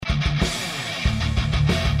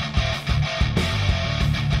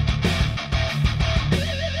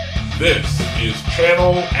This is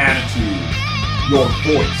Channel Attitude. Your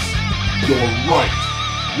voice, your right,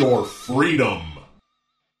 your freedom.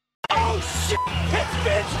 Oh shit! It's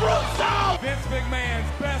Vince Russo! Vince McMahon's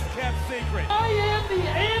best kept secret. I am the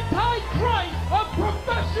Antichrist of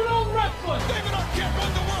professional wrestling. David Arquette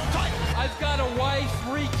won the world title. I've got a wife,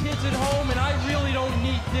 3 kids at home, and I really don't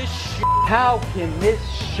need this shit. How can this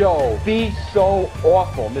show be so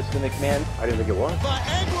awful, Mr. McMahon? I didn't think it was.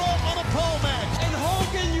 Viagra on a pole match. And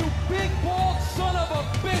Hogan, you big bald son of a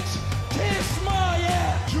bitch, kiss my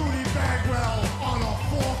ass. Judy Bagwell on a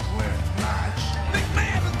forklift match.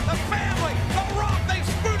 McMahon, the family, the Rock, they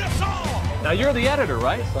screwed us all. Now, you're the editor,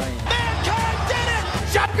 right? Mankind did it!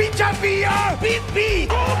 Jumpy, beat.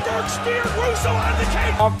 Goldberg steered Russo on the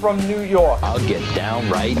cage. I'm from New York. I'll get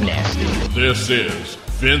downright nasty. This is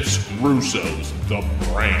Vince Russo's The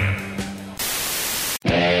Brand.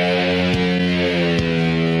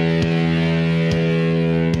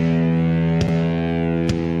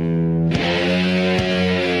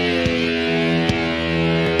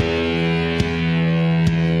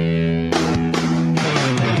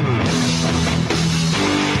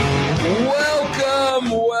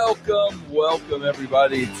 Welcome,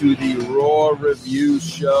 everybody, to the Raw Review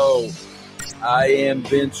Show. I am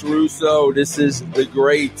Vince Russo. This is the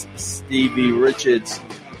great Stevie Richards.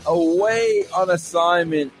 Away on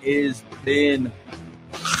assignment is Ben.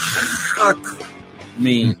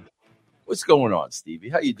 Me. What's going on, Stevie?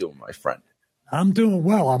 How you doing, my friend? I'm doing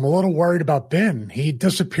well. I'm a little worried about Ben. He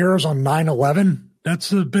disappears on 9/11.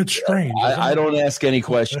 That's a bit strange. I don't ask any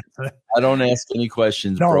questions.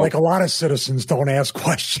 No, bro. like a lot of citizens don't ask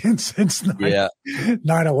questions since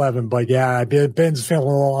 9/11. But yeah, Ben's feeling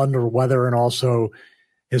a little under the weather, and also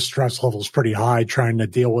his stress level's pretty high trying to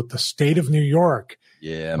deal with the state of New York.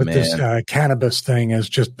 Yeah, with man. This cannabis thing has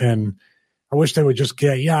just been. I wish they would just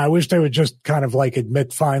kind of like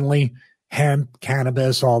admit finally hemp,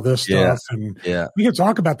 cannabis, all this stuff, and we can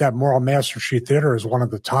talk about that more on Master Sheet Theater as one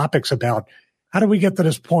of the topics about. How do we get to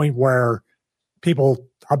this point where people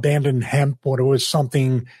abandon hemp when it was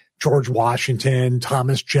something George Washington,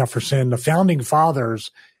 Thomas Jefferson, the founding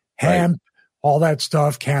fathers, hemp, all that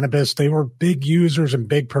stuff, cannabis, they were big users and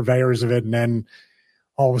big purveyors of it. And then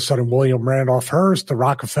all of a sudden, William Randolph Hearst, the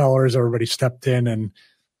Rockefellers, everybody stepped in and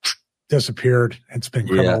disappeared. It's been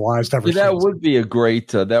criminalized ever since. That would be a great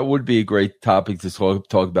topic to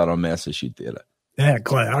talk about on Master Sheet Theater. Yeah,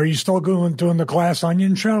 are you still doing the Glass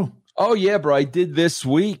Onion show? Oh, yeah, bro. I did this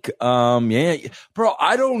week. Bro,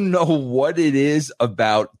 I don't know what it is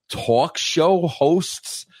about talk show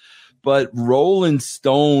hosts, but Rolling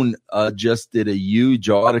Stone just did a huge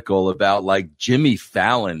article about like Jimmy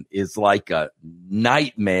Fallon is like a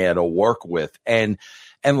nightmare to work with. And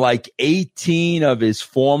like 18 of his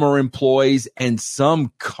former employees and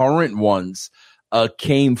some current ones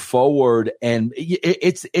came forward, and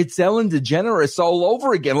it's Ellen DeGeneres all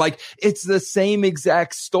over again. Like it's the same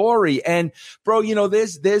exact story. And bro,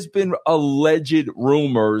 there's been alleged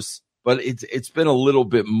rumors, but it's been a little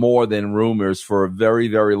bit more than rumors for a very,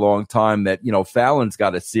 very long time that, Fallon's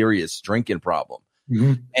got a serious drinking problem.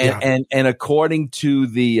 Mm-hmm. And according to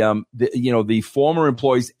the former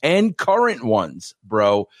employees and current ones,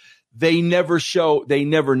 bro, they never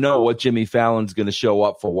know what Jimmy Fallon's going to show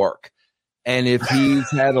up for work. And if he's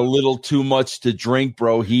had a little too much to drink,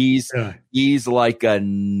 bro, he's like a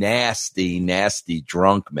nasty, nasty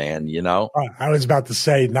drunk, man, I was about to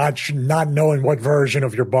say, not knowing what version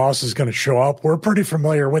of your boss is going to show up. We're pretty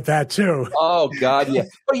familiar with that, too. Oh, God, yeah.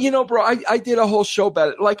 But, bro, I did a whole show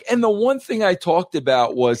about it. Like, and the one thing I talked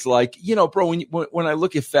about was, like, bro, when I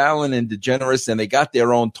look at Fallon and DeGeneres and they got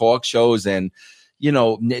their own talk shows and,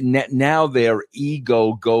 now their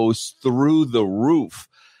ego goes through the roof.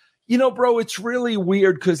 Bro, it's really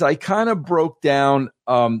weird because I kind of broke down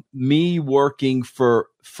me working for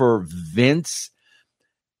Vince.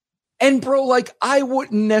 And, bro, like, I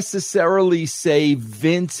wouldn't necessarily say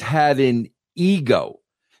Vince had an ego.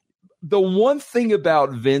 The one thing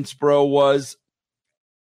about Vince, bro, was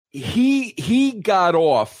he got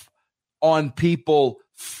off on people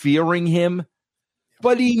fearing him.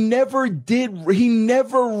 But he never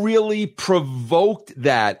really provoked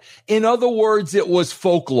that. In other words, it was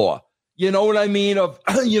folklore. You know what I mean?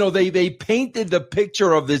 They painted the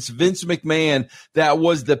picture of this Vince McMahon that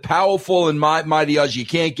was the powerful and mighty as you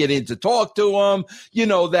can't get in to talk to him,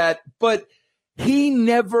 but he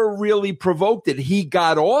never really provoked it. He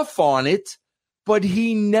got off on it, but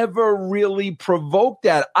he never really provoked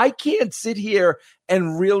that. I can't sit here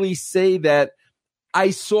and really say that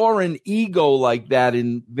I saw an ego like that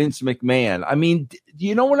in Vince McMahon. I mean, do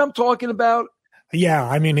you know what I'm talking about? Yeah,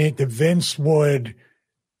 I mean, Vince would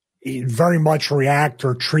very much react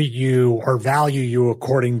or treat you or value you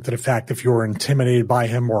according to the fact if you were intimidated by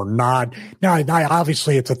him or not. Now,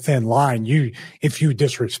 obviously it's a thin line. If you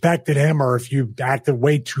disrespected him or if you acted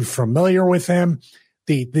way too familiar with him,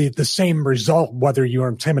 the same result, whether you're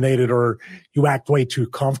intimidated or you act way too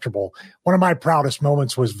comfortable. One of my proudest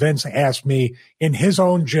moments was Vince asked me in his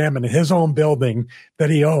own gym and in his own building that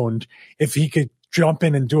he owned if he could jump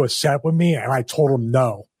in and do a set with me. And I told him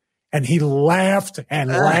no. And he laughed and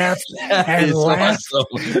laughed and laughed.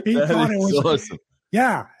 Awesome. He thought it was awesome.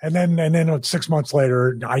 Yeah. And then 6 months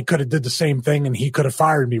later, I could have did the same thing and he could have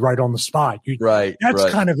fired me right on the spot. Right. That's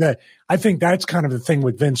kind of I think that's kind of the thing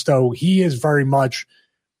with Vince, though. He is very much,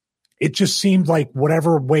 it just seemed like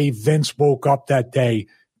whatever way Vince woke up that day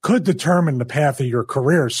could determine the path of your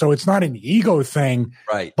career. So it's not an ego thing,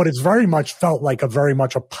 right? But it's very much felt like a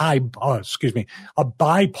bipolar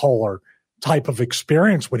type of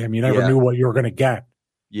experience with him. You never knew what you were going to get.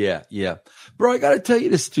 Yeah. Bro, I got to tell you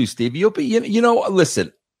this too, Steve.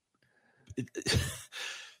 Listen,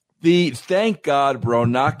 thank God, bro,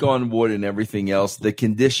 knock on wood and everything else, the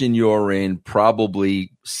condition you're in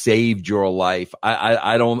probably saved your life.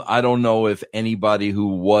 I don't know if anybody who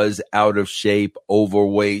was out of shape,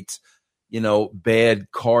 overweight, bad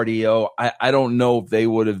cardio, I don't know if they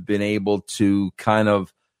would have been able to kind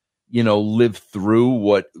of, live through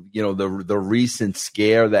what, the recent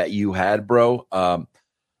scare that you had, bro.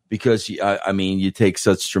 Because you take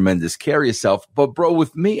such tremendous care of yourself. But bro,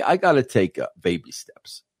 with me, I got to take baby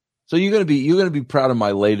steps. So you're going to be proud of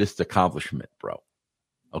my latest accomplishment, bro.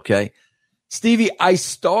 Okay. Stevie, I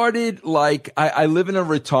started I live in a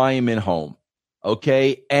retirement home.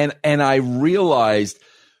 Okay. And I realized,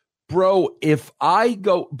 bro, if I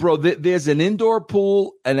go, bro, there's an indoor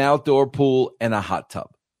pool, an outdoor pool, and a hot tub.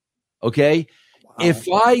 Okay. Wow. If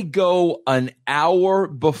I go an hour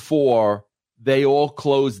before they all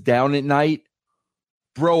close down at night,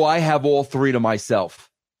 bro, I have all three to myself.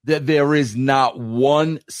 That there is not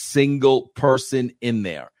one single person in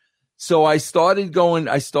there. So I started going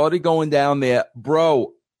down there,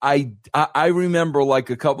 bro. I remember like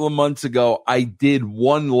a couple of months ago, I did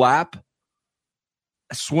one lap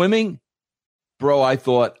swimming. Bro, I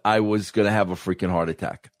thought I was going to have a freaking heart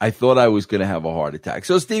attack.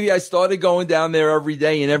 So Stevie, I started going down there every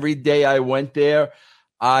day, and every day I went there,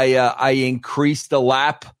 I increased the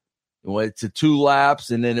lap. It went to 2 laps,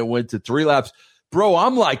 and then it went to 3 laps. Bro,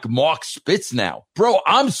 I'm like Mark Spitz now. Bro,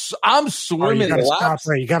 I'm swimming laps.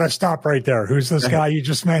 You got to stop right there. Who's this guy you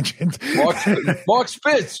just mentioned? Mark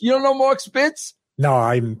Spitz. You don't know Mark Spitz? No,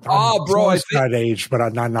 I'm bro, that age, but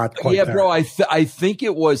I'm not quite there. Bro, I think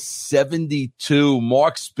it was 72.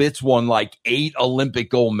 Mark Spitz won like 8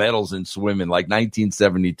 Olympic gold medals in swimming, like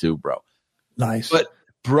 1972, bro. Nice. But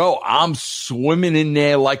bro, I'm swimming in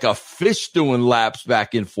there like a fish doing laps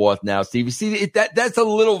back and forth now, Steve. You see, that's a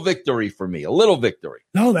little victory for me, a little victory.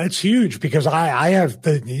 No, that's huge because I have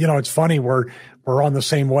it's funny, we're on the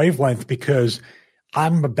same wavelength because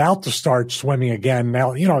I'm about to start swimming again.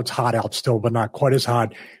 Now, it's hot out still, but not quite as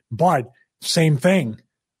hot. But same thing,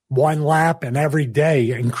 1 lap and every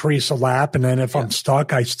day increase a lap. And then if I'm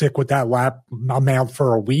stuck, I stick with that lap amount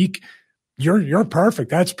for a week. You're perfect.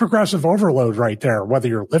 That's progressive overload right there. Whether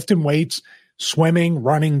you're lifting weights, swimming,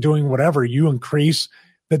 running, doing whatever, you increase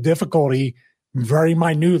the difficulty very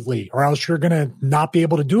minutely, or else you're going to not be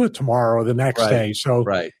able to do it tomorrow or the next day. So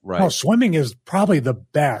right. Swimming is probably the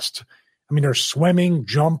best. I mean, there's swimming,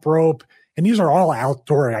 jump rope, and these are all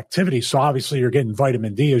outdoor activities. So obviously you're getting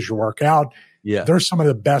vitamin D as you work out. Yeah. There's some of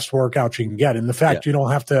the best workouts you can get. And the fact you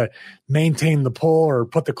don't have to maintain the pool or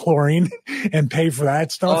put the chlorine and pay for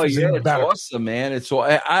that stuff. Oh, yeah, it's awesome, man. It's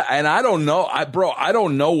I don't know. I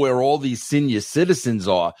don't know where all these senior citizens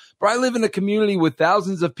are. Bro, I live in a community with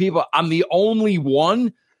thousands of people. I'm the only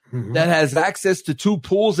one that has access to 2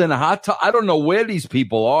 pools and a hot tub. I don't know where these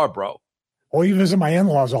people are, bro. Well, you visit my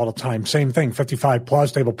in-laws all the time. Same thing, 55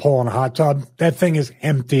 plus. They have a pool and a hot tub. That thing is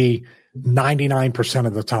empty 99%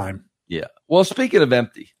 of the time. Yeah. Well, speaking of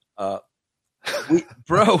empty,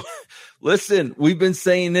 bro, listen, we've been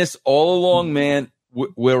saying this all along, man.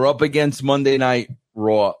 We're up against Monday Night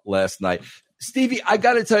Raw last night. Stevie, I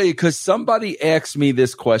got to tell you, because somebody asked me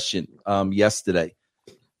this question yesterday.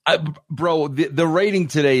 Bro, the rating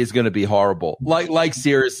today is going to be horrible. Like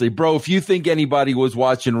seriously, bro, if you think anybody was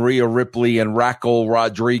watching Rhea Ripley and Raquel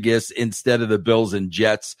Rodriguez instead of the Bills and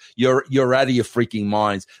Jets, you're out of your freaking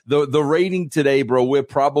minds. The rating today, bro, we're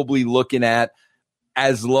probably looking at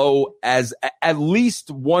as low as at least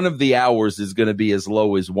one of the hours is going to be as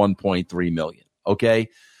low as 1.3 million. Okay.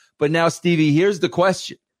 But now, Stevie, here's the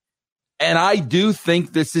question. And I do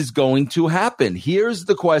think this is going to happen. Here's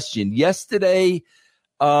the question. Yesterday,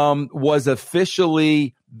 was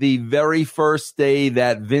officially the very first day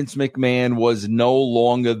that Vince McMahon was no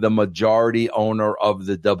longer the majority owner of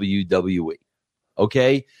the WWE.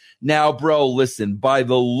 Okay? Now, bro, listen, by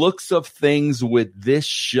the looks of things with this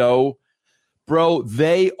show, bro,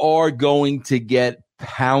 they are going to get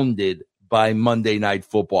pounded by Monday Night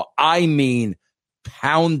Football. I mean,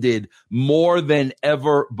 pounded more than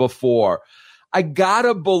ever before. I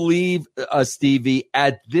gotta believe, Stevie,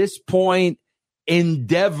 at this point,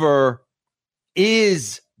 Endeavor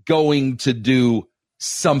is going to do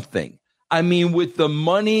something. I mean, with the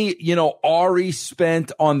money, Ari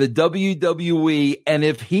spent on the WWE, and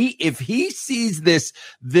if he sees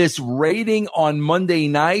this rating on Monday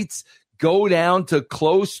nights go down to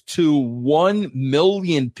close to 1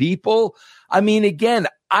 million people, I mean, again,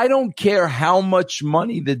 I don't care how much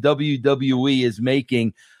money the WWE is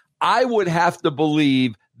making. I would have to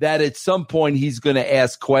believe that at some point he's going to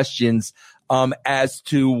ask questions as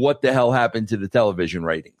to what the hell happened to the television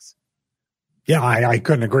ratings. Yeah, I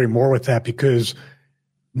couldn't agree more with that, because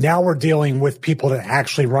now we're dealing with people that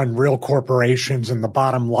actually run real corporations and the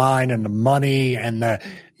bottom line and the money and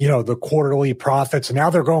the quarterly profits. And now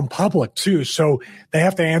they're going public too. So they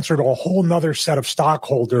have to answer to a whole nother set of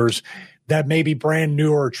stockholders that may be brand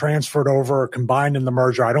new or transferred over or combined in the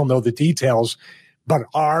merger. I don't know the details, but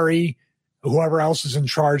Ari, whoever else is in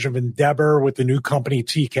charge of Endeavor with the new company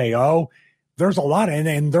TKO, there's a lot,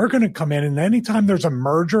 and they're going to come in, and anytime there's a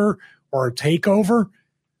merger or a takeover,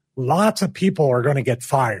 lots of people are going to get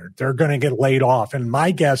fired. They're going to get laid off. And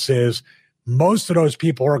my guess is most of those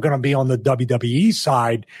people are going to be on the WWE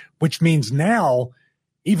side, which means now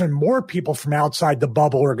even more people from outside the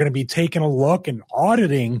bubble are going to be taking a look and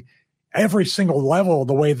auditing every single level of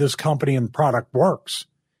the way this company and product works.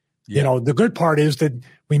 Yeah. The good part is that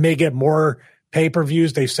we may get more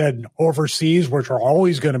pay-per-views, they said, overseas, which are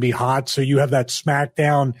always going to be hot. So you have that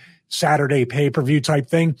SmackDown Saturday pay-per-view type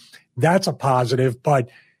thing. That's a positive, but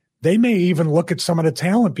they may even look at some of the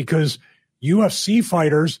talent, because UFC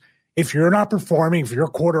fighters, if you're not performing, if your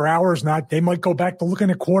quarter hour is not, they might go back to looking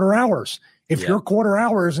at quarter hours. If your quarter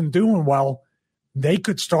hour isn't doing well, they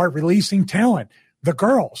could start releasing talent. The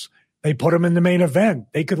girls, they put them in the main event.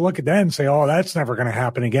 They could look at that and say, oh, that's never going to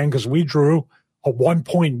happen again, because we drew a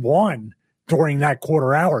 1.1 during that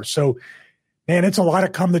quarter hour. So, man, it's a lot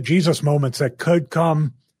of come to Jesus moments that could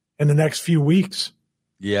come in the next few weeks.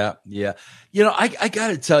 Yeah. I got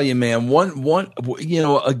to tell you, man,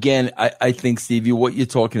 again, I think, Stevie, what you're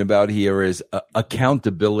talking about here is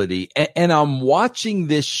accountability. And I'm watching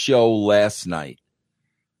this show last night,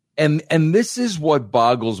 and this is what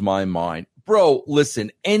boggles my mind. Bro,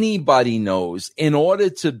 listen, anybody knows, in order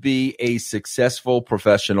to be a successful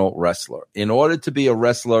professional wrestler, in order to be a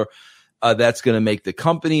wrestler that's going to make the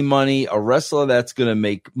company money, a wrestler that's going to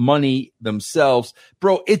make money themselves,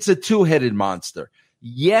 bro, it's a two-headed monster.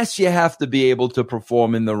 Yes, you have to be able to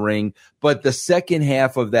perform in the ring, but the second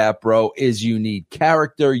half of that, bro, is you need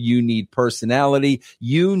character, you need personality,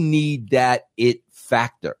 you need that it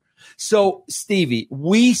factor. So, Stevie,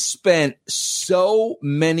 we spent so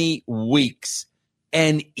many weeks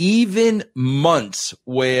and even months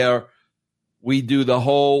where we do the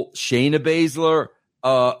whole Shayna Baszler,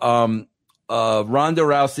 Ronda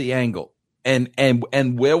Rousey angle.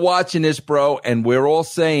 And we're watching this, bro, and we're all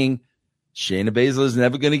saying, Shayna Baszler is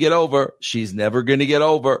never going to get over. She's never going to get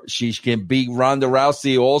over. She can beat Ronda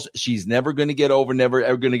Rousey. Also, she's never going to get over, never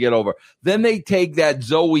ever going to get over. Then they take that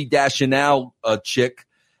Zoe Deschanel chick,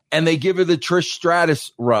 and they give her the Trish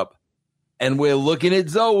Stratus rub. And we're looking at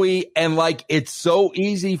Zoe, and like, it's so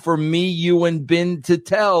easy for me, you, and Ben to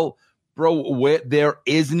tell, bro, there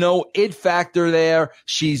is no it factor there.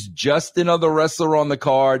 She's just another wrestler on the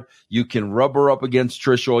card. You can rub her up against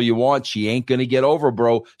Trish all you want. She ain't going to get over,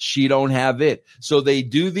 bro. She don't have it. So they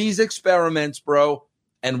do these experiments, bro.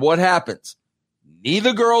 And what happens?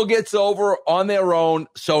 Neither girl gets over on their own.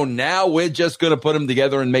 So now we're just going to put them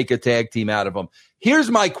together and make a tag team out of them.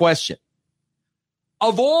 Here's my question.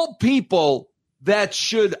 Of all people that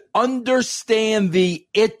should understand the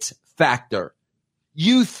it factor,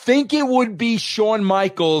 you think it would be Shawn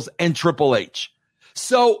Michaels and Triple H.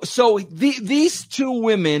 So these two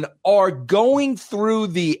women are going through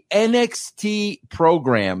the NXT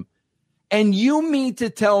program, and you mean to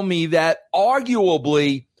tell me that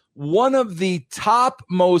arguably one of the top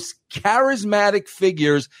most charismatic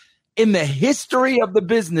figures in the history of the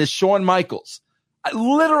business, Shawn Michaels,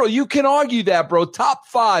 literally, you can argue that, bro, top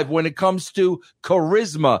 5 when it comes to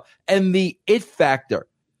charisma and the it factor.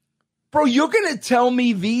 Bro, you're going to tell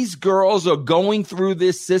me these girls are going through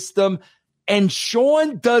this system and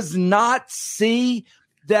Shawn does not see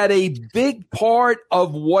that a big part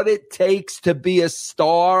of what it takes to be a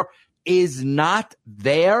star is not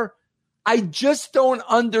there? I just don't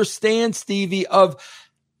understand, Stevie, of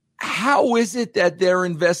how is it that they're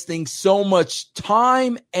investing so much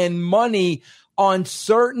time and money on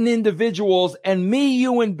certain individuals, and me,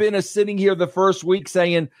 you, and Ben are sitting here the first week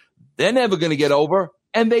saying they're never going to get over,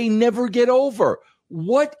 and they never get over.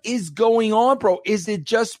 What is going on, bro? Is it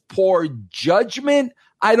just poor judgment?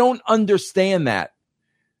 I don't understand that.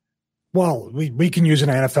 Well, we can use an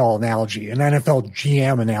NFL analogy, an NFL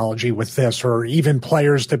GM analogy with this, or even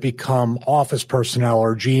players that become office personnel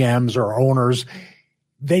or GMs or owners.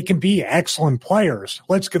 They can be excellent players.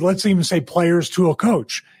 Let's even say players to a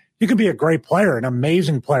coach. You can be a great player, an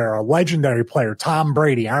amazing player, a legendary player, Tom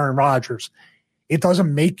Brady, Aaron Rodgers. It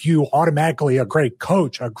doesn't make you automatically a great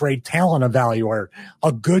coach, a great talent evaluator,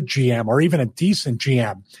 a good GM, or even a decent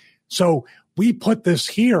GM. So we put this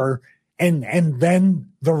here, and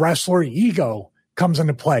then the wrestler ego comes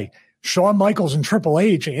into play. Shawn Michaels and Triple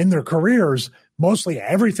H in their careers, mostly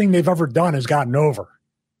everything they've ever done has gotten over.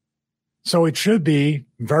 So it should be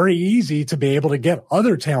very easy to be able to get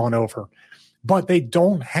other talent over. But they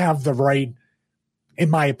don't have the right,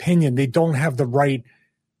 in my opinion, they don't have the right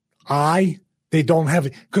eye. They don't have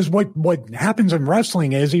it. Because what happens in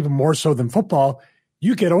wrestling is, even more so than football,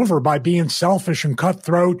 you get over by being selfish and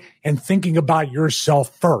cutthroat and thinking about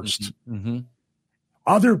yourself first. Mm-hmm.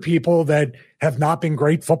 Other people that have not been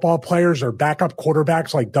great football players or backup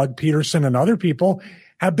quarterbacks like Doug Peterson and other people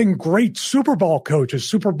have been great Super Bowl coaches,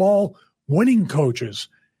 Super Bowl winning coaches.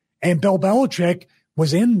 And Bill Belichick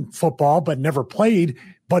was in football but never played,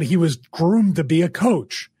 but he was groomed to be a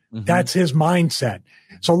coach. Mm-hmm. That's his mindset.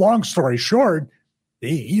 So long story short,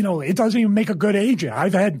 it doesn't even make a good agent.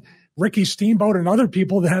 I've had Ricky Steamboat and other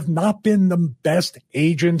people that have not been the best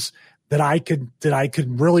agents that I could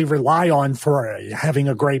really rely on for having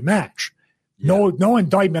a great match. Yeah. No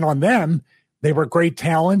indictment on them. They were great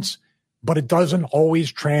talents, but it doesn't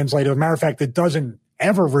always translate. As a matter of fact, it doesn't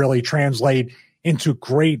ever really translate into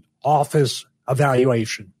great office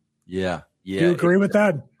evaluation. Yeah. Do you agree with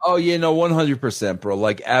that? Oh, yeah, no, 100%, bro.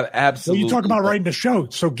 Like, absolutely. Well, you talk about writing a show,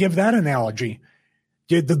 so give that analogy.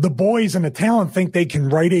 The boys and the talent think they can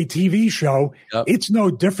write a TV show. Yep. It's no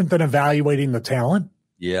different than evaluating the talent.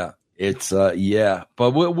 Yeah, it's yeah.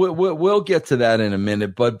 But we'll get to that in a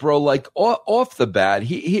minute. But bro, like off the bat,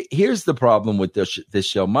 here's the problem with this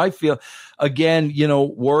show. My feel again,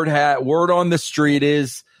 word on the street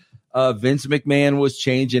is Vince McMahon was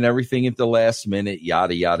changing everything at the last minute.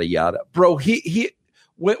 Yada yada yada, bro.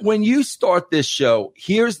 When you start this show,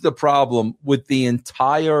 here's the problem with the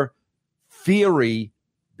entire theory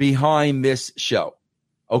behind this show.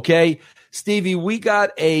 Okay, Stevie, we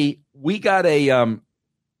got a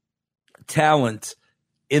talent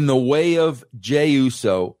in the way of Jey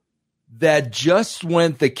Uso that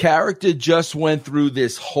the character just went through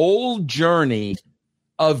this whole journey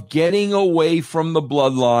of getting away from the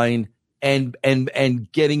bloodline and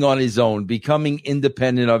getting on his own, becoming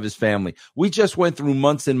independent of his family. We just went through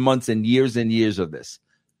months and months and years of this.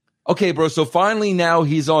 Okay, bro, so finally now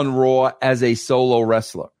he's on Raw as a solo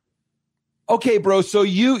wrestler. Okay, bro, so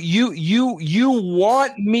you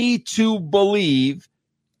want me to believe,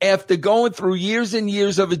 after going through years and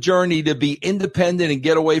years of a journey to be independent and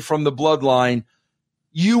get away from the bloodline,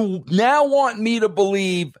 you now want me to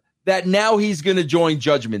believe that now he's going to join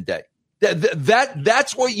Judgment Day.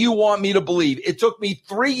 That's what you want me to believe. It took me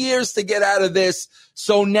 3 years to get out of this,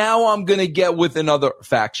 so now I'm going to get with another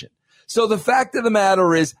faction. So the fact of the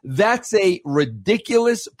matter is, that's a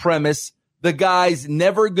ridiculous premise. The guy's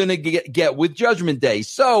never going to get with Judgment Day.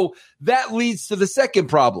 So that leads to the second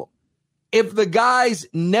problem. If the guy's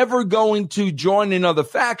never going to join another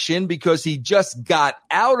faction because he just got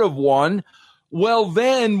out of one, well,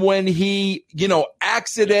 then when he,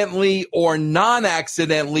 accidentally or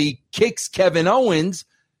non-accidentally kicks Kevin Owens,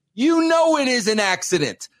 it is an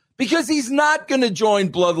accident. Because he's not going to join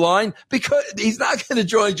Bloodline, because he's not going to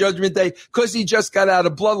join Judgment Day because he just got out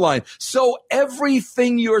of Bloodline. So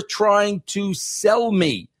everything you're trying to sell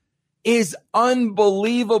me is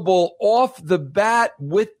unbelievable off the bat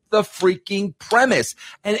with the freaking premise.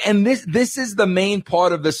 And this is the main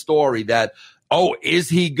part of the story that, is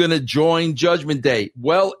he going to join Judgment Day?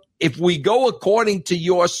 Well, if we go according to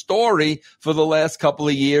your story for the last couple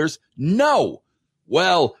of years, no.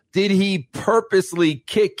 Well, did he purposely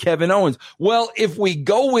kick Kevin Owens? Well, if we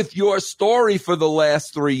go with your story for the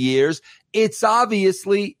last 3 years, it's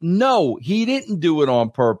obviously no, he didn't do it on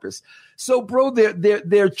purpose. So, bro,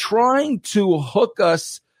 they're trying to hook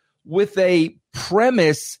us with a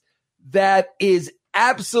premise that is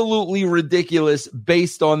absolutely ridiculous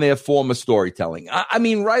based on their former storytelling. I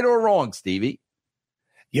mean, right or wrong, Stevie?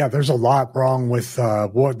 Yeah, there's a lot wrong with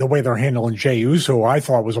the way they're handling Jey Uso. I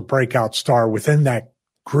thought was a breakout star within that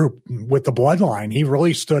group with the Bloodline. He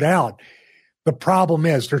really stood out. The problem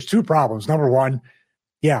is there's two problems. Number one,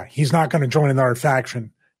 yeah, he's not going to join another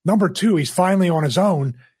faction. Number two, he's finally on his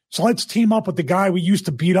own. So let's team up with the guy we used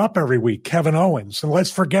to beat up every week, Kevin Owens. And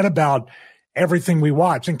let's forget about everything we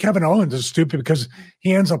watch. And Kevin Owens is stupid because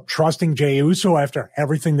he ends up trusting Jey Uso after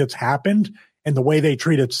everything that's happened and the way they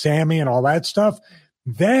treated Sammy and all that stuff.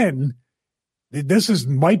 Then this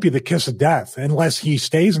might be the kiss of death unless he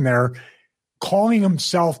stays in there calling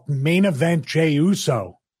himself main event Jey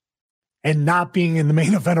Uso and not being in the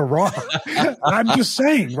main event of Raw. I'm just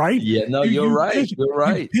saying, right? Yeah, no, you're right. You're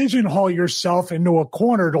right. You pigeonhole yourself into a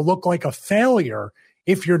corner to look like a failure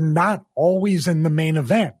if you're not always in the main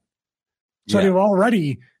event. So they've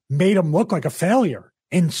already made him look like a failure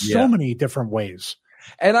in so many different ways.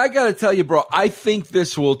 And I got to tell you, bro, I think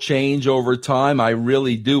this will change over time. I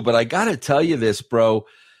really do. But I got to tell you this, bro.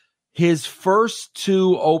 His first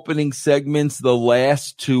two opening segments, the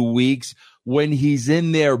last 2 weeks, when he's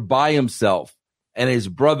in there by himself and his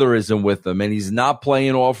brother isn't with him and he's not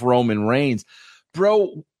playing off Roman Reigns,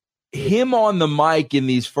 bro, him on the mic in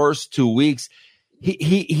these first 2 weeks,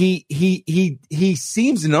 he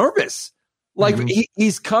seems nervous. Like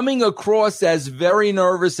he's coming across as very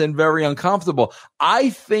nervous and very uncomfortable. I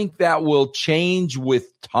think that will change with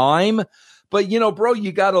time. But, you know, bro,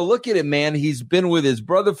 you got to look at it, man. He's been with his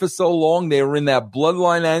brother for so long. They were in that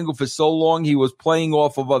bloodline angle for so long. He was playing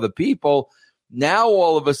off of other people. Now,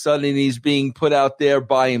 all of a sudden, he's being put out there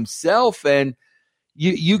by himself. And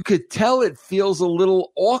you could tell it feels a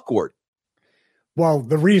little awkward. Well,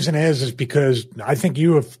 the reason is because I think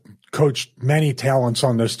you have coached many talents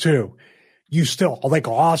on this too. You still, like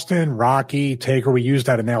Austin, Rocky, Taker, we use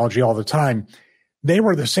that analogy all the time. They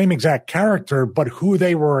were the same exact character, but who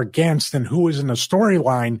they were against and who was in the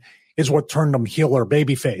storyline is what turned them heel or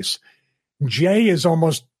babyface. Jey is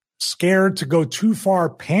almost scared to go too far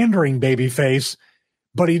pandering babyface,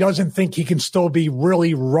 but he doesn't think he can still be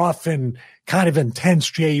really rough and kind of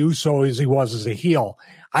intense Jey Uso as he was as a heel.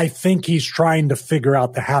 I think he's trying to figure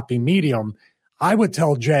out the happy medium. I would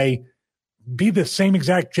tell Jey, be the same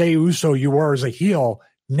exact Jey Uso you were as a heel.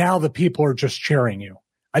 Now the people are just cheering you.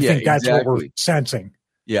 I think that's what we're sensing.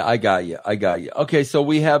 Yeah, I got you. Okay, so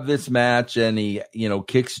we have this match and he,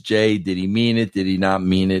 kicks Jey. Did he mean it? Did he not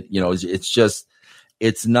mean it?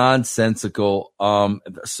 It's nonsensical.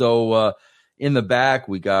 So in the back,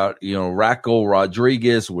 we got, Raquel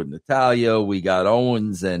Rodriguez with Natalya. We got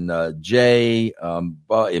Owens and Jey.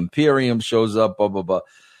 Imperium shows up, blah, blah, blah.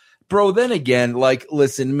 Bro, then again,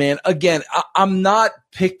 listen, man, I'm not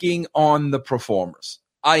picking on the performers.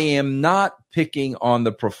 I am not picking on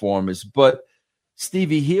the performers. But,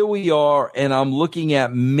 Stevie, here we are, and I'm looking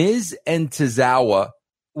at Miz and Tozawa.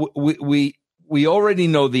 We already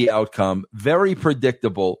know the outcome. Very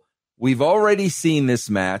predictable. We've already seen this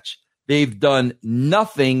match. They've done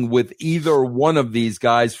nothing with either one of these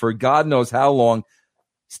guys for God knows how long.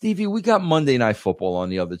 Stevie, we got Monday Night Football on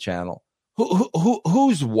the other channel.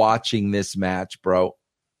 Who's watching this match, bro?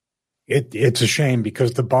 It's a shame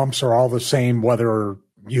because the bumps are all the same, whether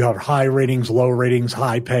you have high ratings, low ratings,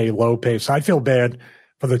 high pay, low pay. So I feel bad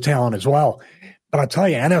for the talent as well. But I'll tell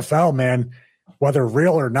you, NFL, man, whether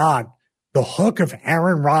real or not, the hook of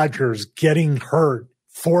Aaron Rodgers getting hurt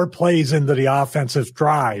 4 plays into the offensive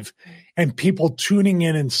drive and people tuning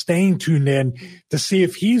in and staying tuned in to see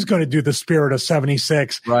if he's going to do the spirit of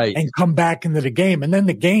 76 and come back into the game. And then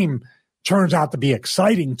the game turns out to be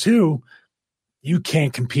exciting too. You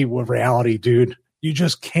can't compete with reality, dude. You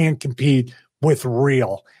just can't compete with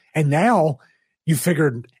real. And now you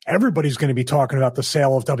figured everybody's going to be talking about the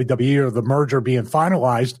sale of WWE or the merger being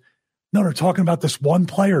finalized. No, they're talking about this one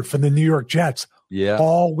player from the New York Jets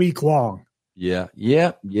all week long. Yeah.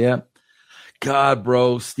 God,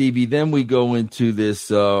 bro, Stevie, then we go into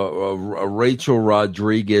this Rachel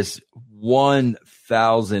Rodriguez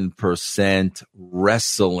 1,000%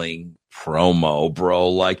 wrestling promo, bro.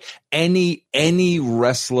 Like any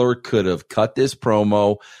wrestler could have cut this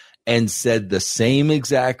promo and said the same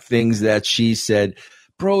exact things that she said.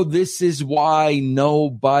 Bro, this is why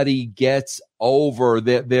nobody gets over.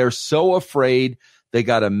 They're so afraid. They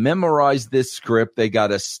got to memorize this script. They got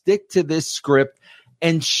to stick to this script.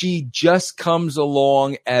 And she just comes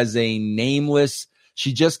along as a nameless.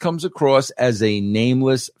 She just comes across as a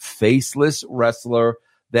nameless, faceless wrestler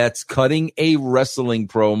that's cutting a wrestling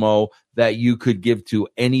promo that you could give to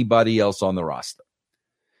anybody else on the roster.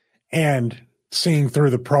 And seeing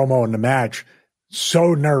through the promo in the match,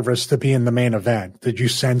 so nervous to be in the main event. Did you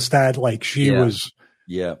sense that? Like she was,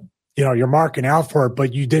 you know, you're marking out for it,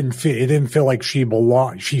 but it didn't feel like she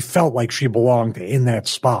belonged. She felt like she belonged in that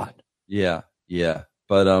spot. Yeah.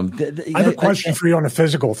 But I have a question for you on the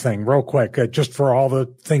physical thing, real quick, just for all the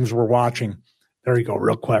things we're watching. There you go,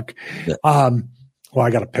 real quick. Yeah. Well, I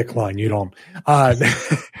got a pick line. You don't.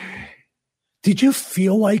 Did you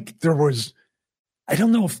feel like there was? I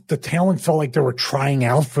don't know if the talent felt like they were trying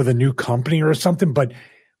out for the new company or something, but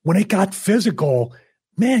when it got physical,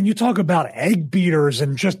 man, you talk about egg beaters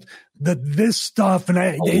and just this stuff, and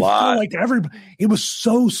it felt like it was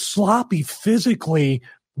so sloppy physically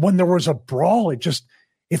when there was a brawl.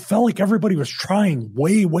 It felt like everybody was trying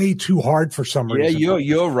way, way too hard for some reason. Yeah,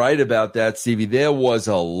 you're right about that, Stevie. There was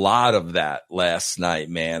a lot of that last night,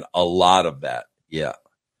 man. A lot of that. Yeah.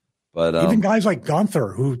 But even guys like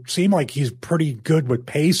Gunther, who seemed like he's pretty good with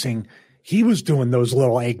pacing, he was doing those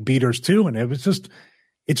little egg beaters too, and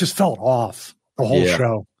it just felt off the whole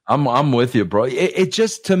show. I'm with you, bro. It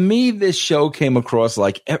just, to me, this show came across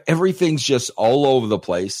like everything's just all over the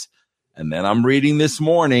place. And then I'm reading this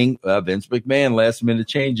morning, Vince McMahon last minute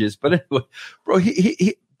changes. But anyway, bro,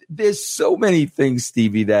 he there's so many things,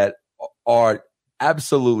 Stevie, that are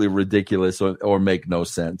absolutely ridiculous or make no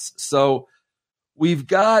sense. So we've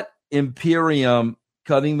got Imperium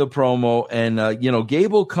cutting the promo, and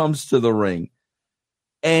Gable comes to the ring,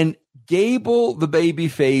 and Gable, the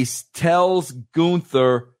babyface, tells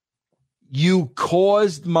Gunther, "You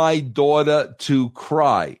caused my daughter to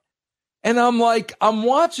cry." And I'm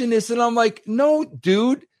watching this, and I'm like, no,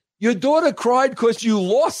 dude, your daughter cried because you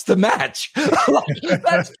lost the match.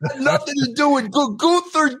 That's got nothing to do with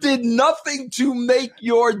Gunther. Did nothing to make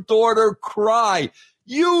your daughter cry.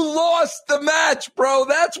 You lost the match, bro.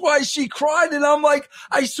 That's why she cried. And I'm like,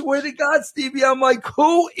 I swear to God, Stevie, I'm like,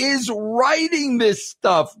 who is writing this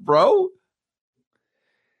stuff, bro?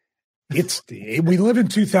 We live in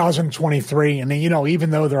 2023, and even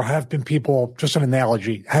though there have been people, just an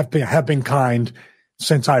analogy, have been kind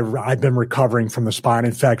since I've been recovering from the spine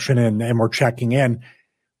infection and we're checking in.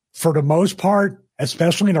 For the most part,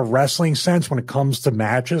 especially in a wrestling sense, when it comes to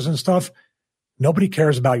matches and stuff, nobody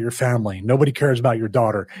cares about your family. Nobody cares about your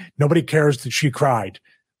daughter. Nobody cares that she cried.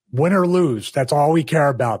 Win or lose, that's all we care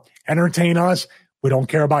about. Entertain us. We don't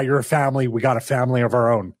care about your family. We got a family of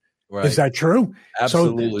our own. Right. Is that true?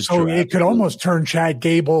 Absolutely. So it could almost turn Chad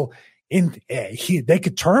Gable in. They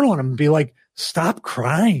could turn on him and be like, "Stop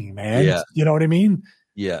crying, man." Yeah. You know what I mean?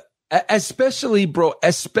 Yeah. Especially, bro.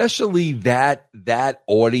 Especially that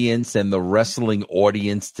audience and the wrestling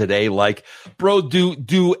audience today. Like, bro,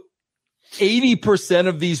 do 80%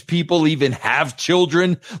 of these people even have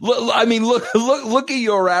children? Look at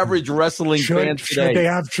your average wrestling fan today. Should they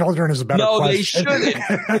have children is a better question. No, they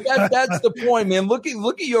shouldn't. That's the point, man. Look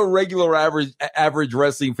at your regular average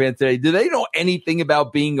wrestling fan today. Do they know anything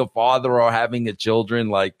about being a father or having a children?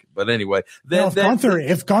 But anyway,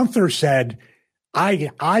 if Gunther said,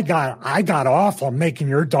 I got off on making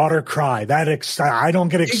your daughter cry. I don't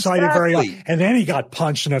get excited very often. And then he got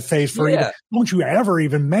punched in the face for don't you ever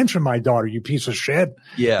even mention my daughter, you piece of shit.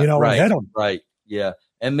 Yeah. Right. Hit him. Right. Yeah.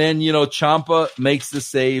 And then, Ciampa makes the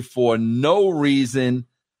save for no reason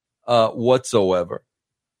whatsoever.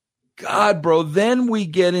 God, bro. Then we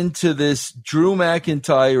get into this Drew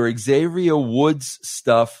McIntyre, Xavier Woods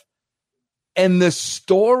stuff. And the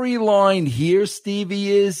storyline here,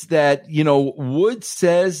 Stevie, is that, Woods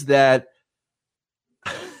says that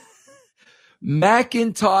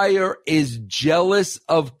McIntyre is jealous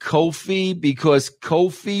of Kofi because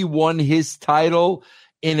Kofi won his title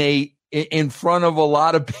in front of a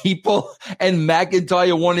lot of people, and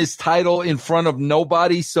McIntyre won his title in front of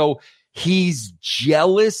nobody. So he's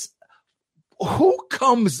jealous. Who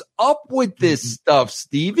comes up with this stuff,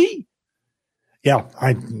 Stevie? Yeah,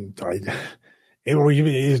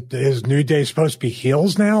 is New Day supposed to be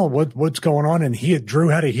heels now? What's going on? And Drew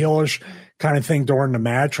had a heelish kind of thing during the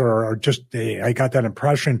match, or just I got that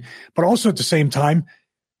impression. But also at the same time,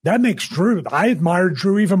 that makes Drew. I admire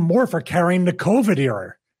Drew even more for carrying the COVID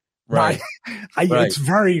era. Right. It's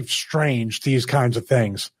very strange, these kinds of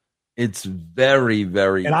things. It's very,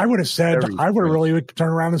 very. And I would have said, I would have really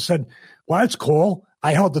turned around and said, "Well, that's cool.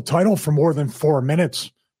 I held the title for more than 4 minutes."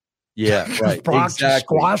 Yeah, right. Brock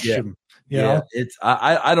squashed him. You know? It's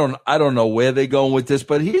I don't know where they're going with this,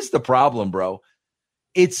 but here's the problem, bro.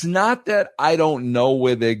 It's not that I don't know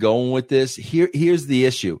where they're going with this. Here's the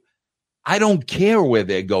issue. I don't care where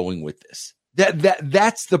they're going with this.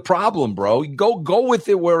 That's the problem, bro. Go with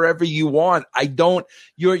it wherever you want. I don't.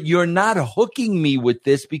 You're not hooking me with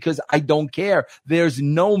this because I don't care. There's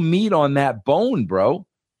no meat on that bone, bro.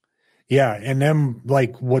 Yeah, and then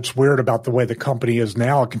like what's weird about the way the company is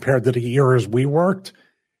now compared to the years we worked,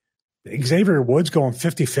 Xavier Woods going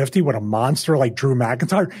 50-50 with a monster like Drew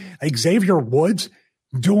McIntyre. Xavier Woods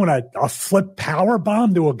doing a flip power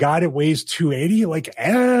bomb to a guy that weighs 280. Like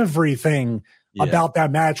everything about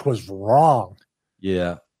that match was wrong.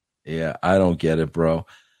 Yeah. Yeah. I don't get it, bro.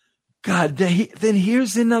 God, then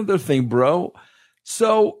here's another thing, bro.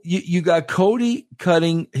 So you got Cody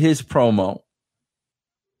cutting his promo.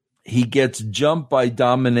 He gets jumped by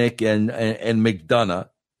Dominic and McDonough.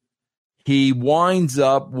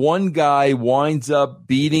 One guy winds up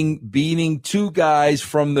beating two guys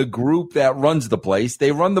from the group that runs the place.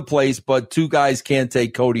 They run the place, but two guys can't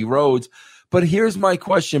take Cody Rhodes. But here's my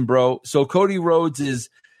question, bro. So Cody Rhodes is,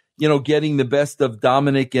 getting the best of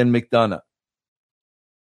Dominic and McDonough.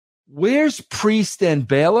 Where's Priest and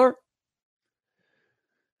Balor?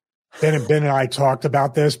 Ben and I talked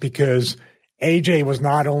about this because AJ was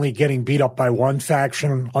not only getting beat up by one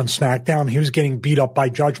faction on SmackDown, he was getting beat up by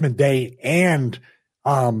Judgment Day and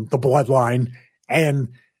the Bloodline. And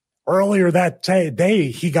earlier that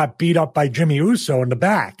day, he got beat up by Jimmy Uso in the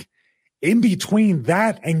back. In between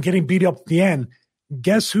that and getting beat up at the end,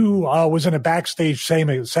 guess who was in a backstage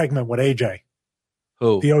segment with AJ?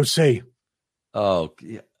 Who? The OC. Oh,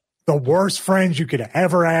 yeah. The worst friends you could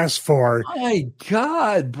ever ask for. My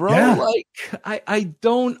God, bro. Yeah. Like, I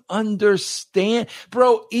don't understand.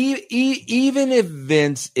 Bro, even if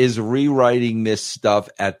Vince is rewriting this stuff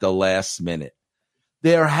at the last minute,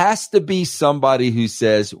 there has to be somebody who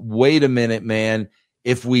says, wait a minute, man,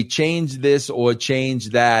 if we change this or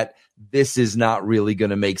change that, this is not really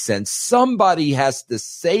going to make sense. Somebody has to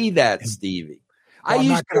say that, Stevie. Well,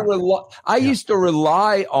 I used to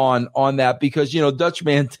rely on that because, Dutch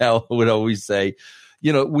Mantel would always say,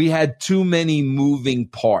 we had too many moving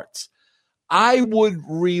parts. I would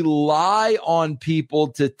rely on people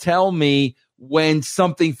to tell me when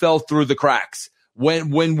something fell through the cracks,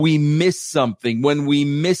 when we missed something, when we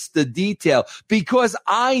missed the detail, because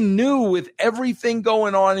I knew with everything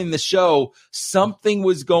going on in the show, something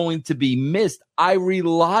was going to be missed. I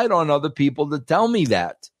relied on other people to tell me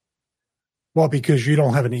that. Well, because you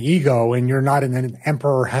don't have an ego and you're not in an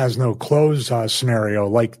emperor has no clothes scenario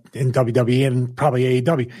like in WWE and probably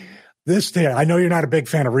AEW. I know you're not a big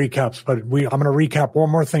fan of recaps, but I'm going to recap one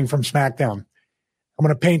more thing from SmackDown. I'm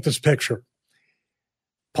going to paint this picture.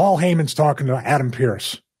 Paul Heyman's talking to Adam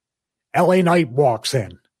Pearce. LA Knight walks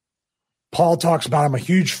in. Paul talks about, I'm a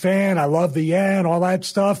huge fan. I love the and all that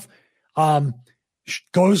stuff.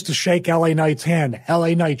 Goes to shake LA Knight's hand. LA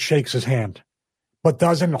Knight shakes his hand, but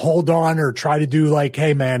doesn't hold on or try to do like,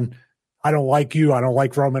 hey, man, I don't like you. I don't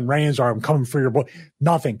like Roman Reigns, or I'm coming for your boy.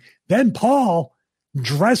 Nothing. Then Paul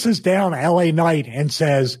dresses down LA Knight and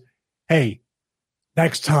says, hey,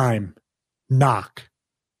 next time, knock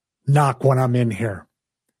when I'm in here.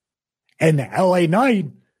 And LA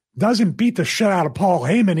Knight doesn't beat the shit out of Paul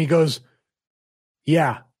Heyman. He goes,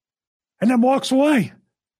 yeah, and then walks away.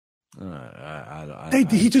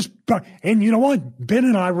 He just, and you know what? Ben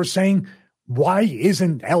and I were saying, why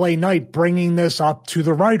isn't LA Knight bringing this up to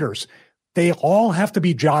the writers? They all have to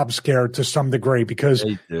be job scared to some degree, because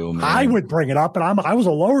I would bring it up, and I was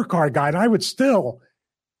a lower card guy, and I would still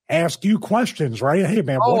ask you questions, right? Hey,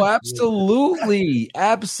 man. Oh, absolutely.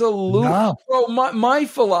 Absolutely. No. Bro, my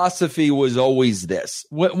philosophy was always this.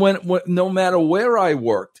 When no matter where I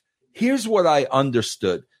worked, here's what I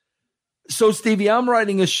understood. So, Stevie, I'm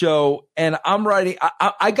writing a show, and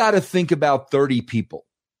I got to think about 30 people.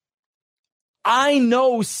 I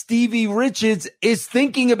know Stevie Richards is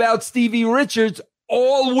thinking about Stevie Richards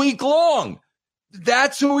all week long.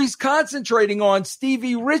 That's who he's concentrating on,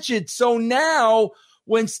 Stevie Richards. So now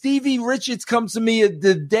when Stevie Richards comes to me at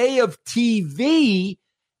the day of TV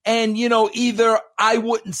and, either I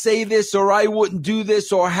wouldn't say this or I wouldn't do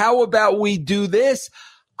this, or how about we do this?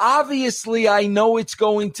 Obviously, I know it's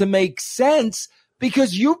going to make sense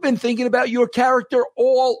because you've been thinking about your character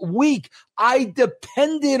all week. I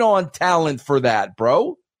depended on talent for that,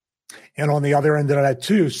 bro. And on the other end of that,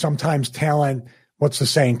 too, sometimes talent, what's the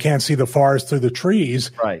saying, can't see the forest through the trees.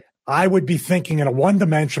 Right. I would be thinking in a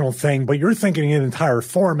one-dimensional thing, but you're thinking in an entire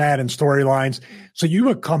format and storylines. So you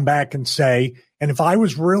would come back and say, and if I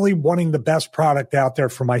was really wanting the best product out there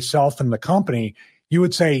for myself and the company, you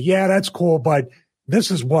would say, yeah, that's cool, but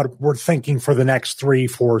this is what we're thinking for the next 3,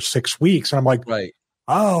 4, 6 weeks. And I'm like, right.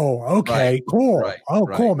 Oh, okay, right. Cool. Right. Oh,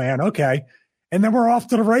 right. Cool, man. Okay. And then we're off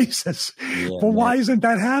to the races. Yeah, but why isn't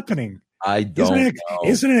that happening? I don't know.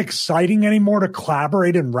 Isn't it exciting anymore to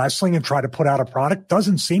collaborate in wrestling and try to put out a product?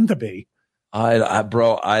 Doesn't seem to be.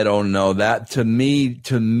 Bro, I don't know. That to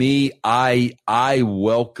me, I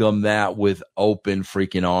welcome that with open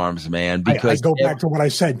freaking arms, man. Because I go back to what I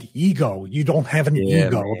said, ego. You don't have an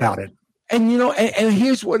ego about it. And, you know, and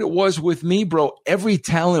here's what it was with me, bro. Every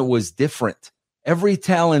talent was different. Every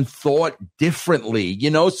talent thought differently, you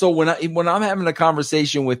know? So when I'm having a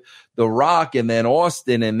conversation with The Rock and then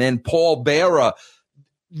Austin and then Paul Bearer,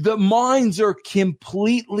 the minds are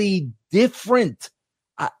completely different.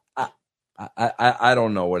 I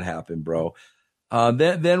don't know what happened, bro.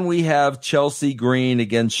 Then we have Chelsea Green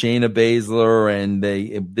against Shayna Baszler, and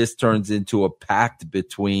this turns into a pact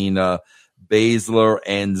between Baszler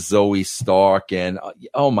and Zoe Stark. And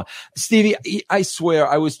oh my, Stevie, I swear,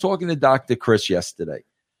 I was talking to Dr. Chris yesterday.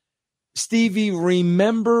 Stevie,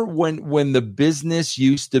 remember when the business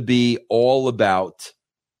used to be all about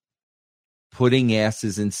putting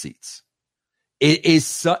asses in seats?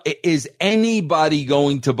 Is anybody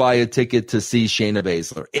going to buy a ticket to see Shayna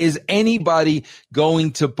Baszler? Is anybody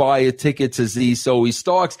going to buy a ticket to see Zoe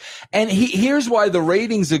Starks? And here's why the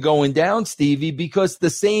ratings are going down, Stevie, because the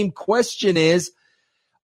same question is,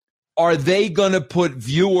 are they going to put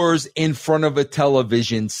viewers in front of a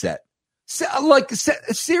television set?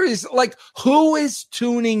 Serious, like who is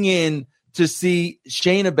tuning in to see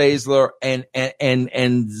Shayna Baszler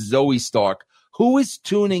and Zoe Stark? Who is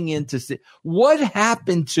tuning in to see? What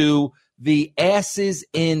happened to the asses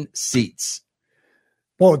in seats?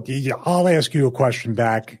 Well, I'll ask you a question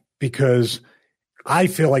back, because I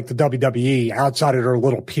feel like the WWE, outside of their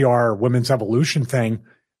little PR women's evolution thing,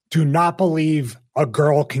 do not believe a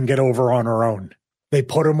girl can get over on her own. They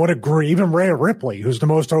put them with a group. Even Rhea Ripley, who's the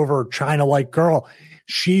most over China-like girl,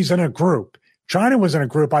 she's in a group. China was in a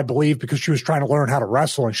group, I believe, because she was trying to learn how to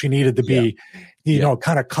wrestle and she needed to be,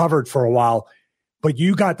 kind of covered for a while. But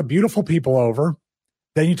you got the beautiful people over.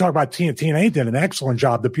 Then you talk about TNA did an excellent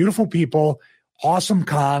job. The beautiful people, Awesome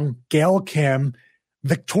Kong, Gail Kim,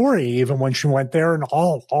 Victoria, even when she went there, and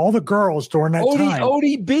all the girls during that time.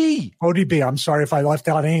 ODB. I'm sorry if I left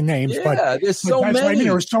out any names, but there's so many. I mean,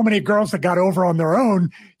 there were so many girls that got over on their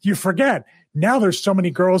own. You forget. Now there's so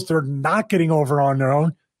many girls that are not getting over on their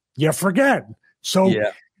own. You forget. So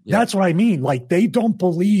that's what I mean. Like, they don't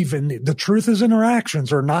believe in the truth is in their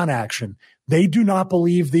actions or non-action. They do not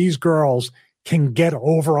believe these girls can get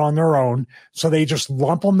over on their own. So they just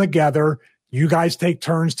lump them together. You guys take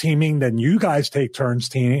turns teaming, then you guys take turns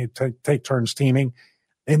teaming,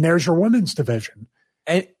 and there's your women's division.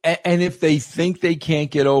 And if they think they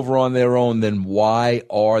can't get over on their own, then why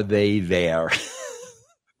are they there?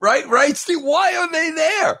 Right, Steve? Why are they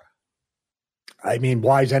there? I mean,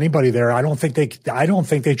 why is anybody there? I don't think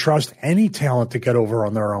they trust any talent to get over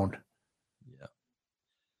on their own. Yeah.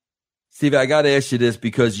 Steve, I got to ask you this,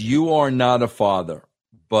 because you are not a father,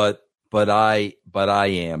 but I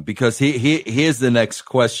am, because here's the next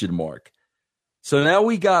question mark. So now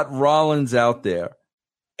we got Rollins out there,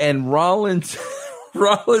 and Rollins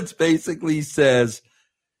basically says,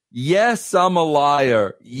 yes, I'm a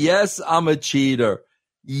liar. Yes, I'm a cheater.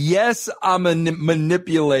 Yes, I'm a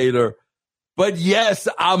manipulator. But yes,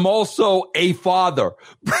 I'm also a father.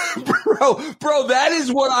 Bro, that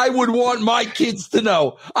is what I would want my kids to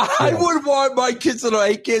know. I would want my kids to know,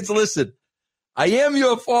 hey, kids, listen, I am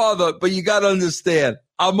your father, but you got to understand,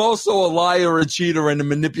 I'm also a liar, a cheater, and a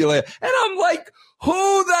manipulator. And I'm like,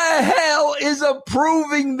 who the hell is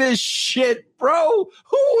approving this shit, bro?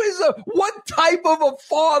 What type of a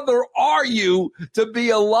father are you to be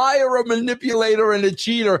a liar, a manipulator, and a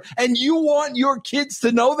cheater? And you want your kids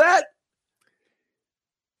to know that?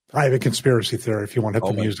 I have a conspiracy theory if you want to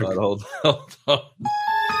hit the music. God, hold on.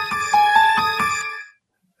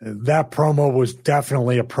 That promo was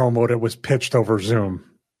definitely a promo that was pitched over Zoom,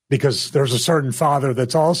 because there's a certain father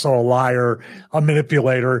that's also a liar, a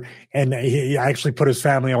manipulator, and he actually put his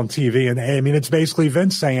family on TV. And I mean, it's basically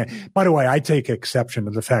Vince saying, by the way, I take exception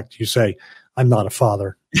to the fact you say, I'm not a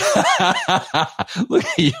father. Look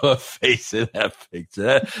at your face in that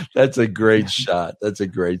picture. That's a great shot.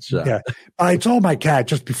 Yeah. I told my cat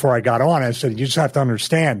just before I got on, I said, you just have to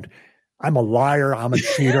understand, I'm a liar, I'm a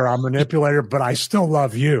cheater, I'm a manipulator, but I still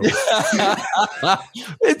love you.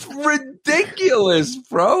 It's ridiculous,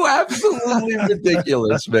 bro. Absolutely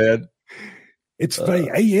ridiculous, man.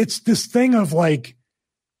 It's this thing of like,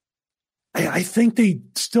 I think they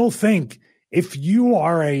still think if you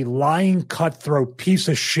are a lying, cutthroat piece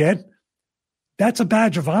of shit, that's a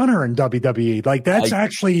badge of honor in WWE. Like, that's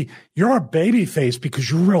actually, you're a babyface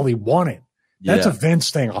because you really want it. That's a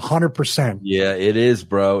Vince thing, 100%. Yeah, it is,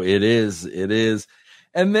 bro. It is.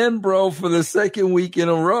 And then, bro, for the second week in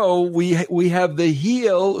a row, we have the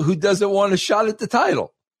heel who doesn't want a shot at the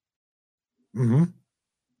title. Mm-hmm.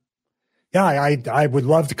 yeah, I would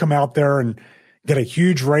love to come out there and get a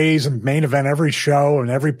huge raise and main event every show and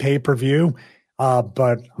every pay-per-view.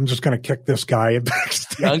 But I'm just going to kick this guy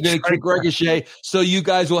backstage. Yeah, I'm going to kick Ricochet, so you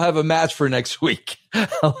guys will have a match for next week.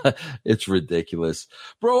 It's ridiculous.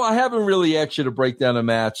 Bro, I haven't really asked you to break down a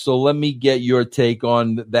match, so let me get your take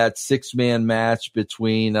on that 6-man match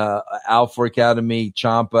between Alpha Academy,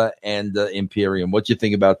 Ciampa, and Imperium. What do you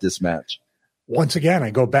think about this match? Once again, I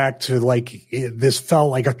go back to this felt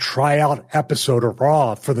like a tryout episode of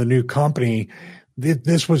Raw for the new company.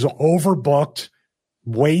 This was overbooked,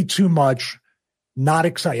 way too much. Not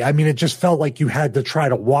exciting. I mean, it just felt like you had to try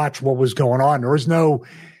to watch what was going on. There was no,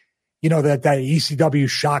 that ECW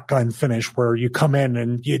shotgun finish where you come in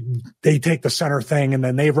and they take the center thing and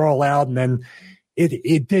then they roll out, and then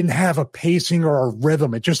it didn't have a pacing or a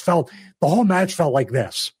rhythm. It just felt, the whole match felt like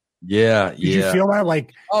this. Yeah. Did you feel that?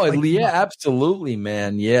 Yeah, absolutely,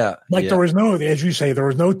 man. Yeah. There was no, as you say, there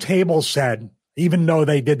was no table set, even though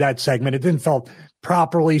they did that segment. It didn't feel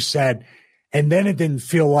properly set. And then it didn't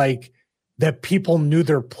feel like that people knew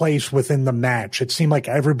their place within the match. It seemed like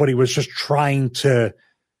everybody was just trying to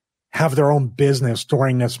have their own business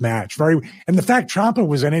during this match. And the fact Ciampa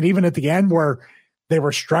was in it, even at the end where they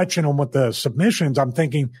were stretching him with the submissions, I'm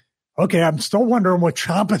thinking, okay, I'm still wondering what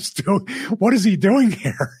Ciampa's doing. What is he doing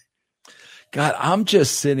here? God, I'm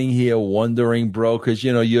just sitting here wondering, bro, because,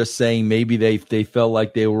 you're saying maybe they felt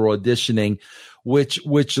like they were auditioning, which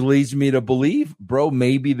leads me to believe, bro,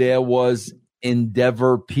 maybe there was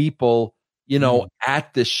Endeavor people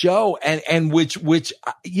at the show, and which,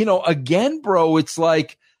 again, bro, it's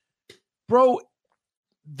like, bro,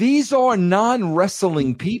 these are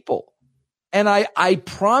non-wrestling people. And I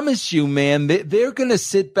promise you, man, they're going to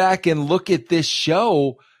sit back and look at this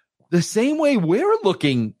show the same way we're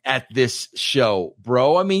looking at this show,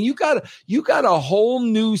 bro. I mean, you got a whole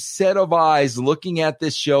new set of eyes looking at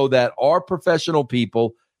this show that are professional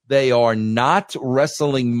people. They are not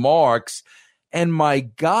wrestling marks. And my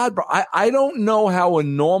God, bro, I don't know how a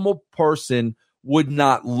normal person would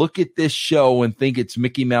not look at this show and think it's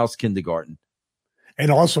Mickey Mouse Kindergarten.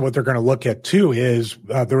 And also what they're going to look at, too, is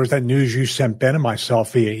there was that news you sent Ben and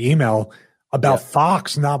myself via email about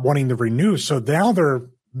Fox not wanting to renew. So now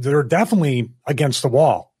they're definitely against the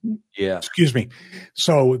wall. Yeah. Excuse me.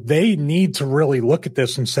 So they need to really look at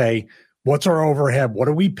this and say, what's our overhead? What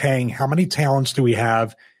are we paying? How many talents do we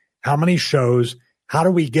have? How many shows? How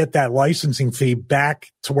do we get that licensing fee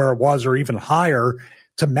back to where it was or even higher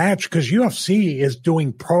to match? Because UFC is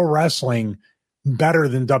doing pro wrestling better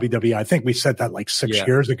than WWE. I think we said that 6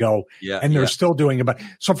 years ago, and they're still doing it. But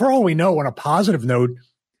so for all we know, on a positive note,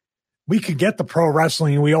 we could get the pro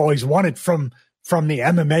wrestling we always wanted from the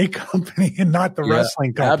MMA company and not the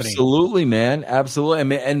wrestling company. Absolutely, man.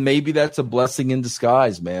 Absolutely. And maybe that's a blessing in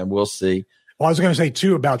disguise, man. We'll see. Well, I was going to say,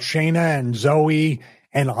 too, about Shayna and Zoe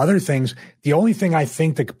and other things. The only thing I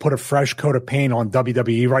think that could put a fresh coat of paint on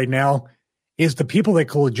WWE right now is the people that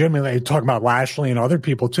could legitimately, talk about Lashley and other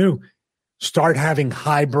people, too, start having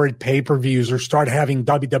hybrid pay-per-views or start having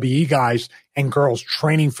WWE guys and girls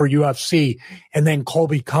training for UFC, and then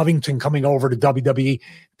Colby Covington coming over to WWE.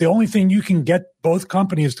 The only thing you can get both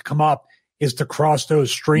companies to come up is to cross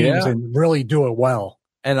those streams and really do it well.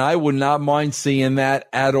 And I would not mind seeing that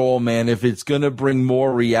at all, man. If it's going to bring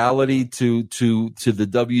more reality to the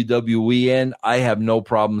WWE end, I have no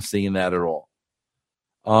problem seeing that at all.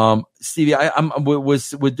 Stevie,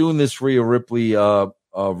 we're doing this Rhea Ripley,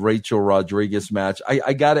 Rachel Rodriguez match.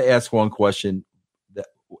 I got to ask one question.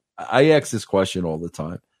 I ask this question all the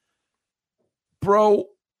time, bro.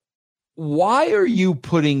 Why are you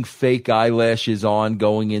putting fake eyelashes on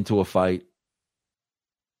going into a fight?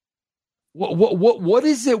 What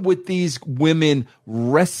is it with these women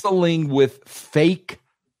wrestling with fake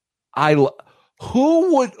eyelashes?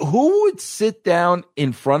 Who would sit down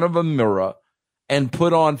in front of a mirror and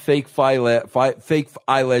put on fake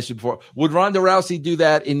eyelashes before? Would Ronda Rousey do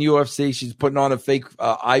that in UFC? She's putting on a fake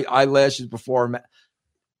eyelashes before.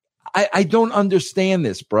 I don't understand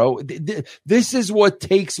this, bro. This is what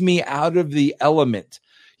takes me out of the element.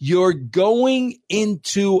 You're going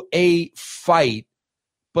into a fight,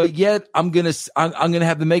 but yet I'm gonna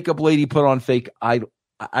have the makeup lady put on fake eye.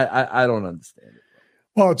 I don't understand it.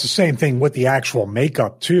 Well, it's the same thing with the actual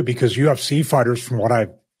makeup too, because UFC fighters, from what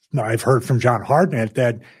I've heard from John Hartnett,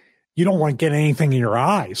 that you don't want to get anything in your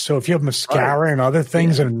eyes. So if you have mascara and other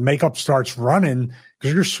things and makeup starts running,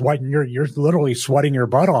 because you're sweating, you're literally sweating your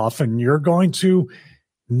butt off, and you're going to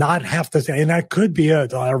not have to. And that could be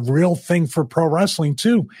a real thing for pro wrestling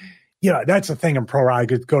too. That's the thing in pro. I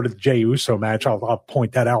could go to the Jey Uso match. I'll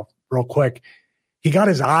point that out real quick. He got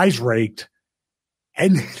his eyes raked,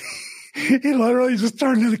 and He literally just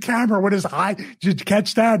turned to the camera with his eye. Did you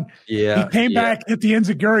catch that? Yeah. He came back, hit the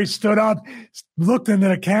enziguri, stood up, looked into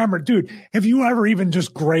the camera. Dude, have you ever even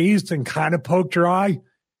just grazed and kind of poked your eye?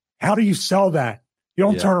 How do you sell that? You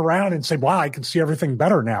don't turn around and say, wow, I can see everything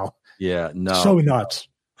better now. Yeah, no. So nuts.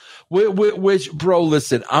 Which, bro,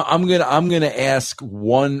 listen, I'm gonna ask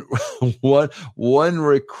one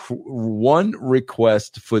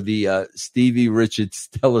request for the Stevie Richards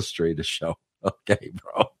Telestrator show. Okay,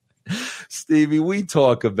 bro. Stevie, we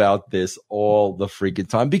talk about this all the freaking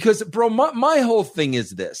time because, bro, my whole thing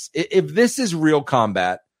is this. If this is real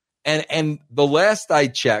combat, and the last I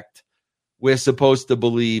checked, we're supposed to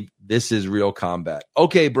believe this is real combat.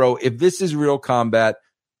 Okay, bro, if this is real combat,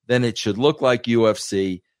 then it should look like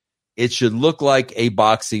UFC. It should look like a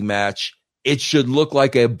boxing match. It should look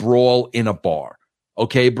like a brawl in a bar.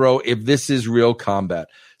 Okay, bro, if this is real combat.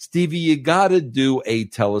 Stevie, you got to do a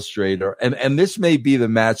telestrator, and this may be the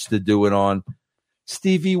match to do it on.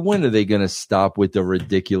 Stevie, when are they going to stop with the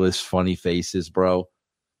ridiculous funny faces, bro?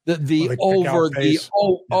 Stevie,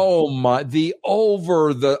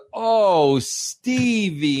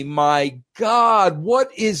 my God,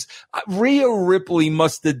 what is Rhea Ripley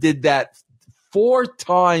must have did that 4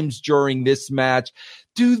 times during this match.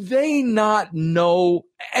 Do they not know?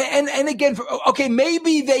 And again, okay,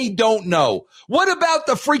 maybe they don't know. What about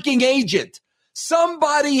the freaking agent?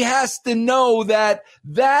 Somebody has to know that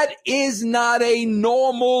is not a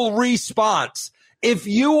normal response. If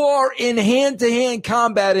you are in hand-to-hand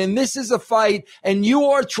combat and this is a fight and you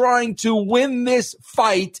are trying to win this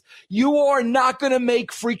fight, you are not going to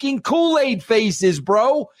make freaking Kool-Aid faces,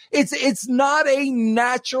 bro. It's not a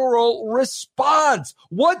natural response.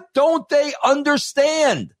 What don't they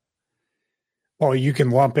understand? Well, you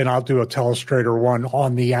can lump in, I'll do a telestrator one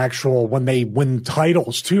on the actual, when they win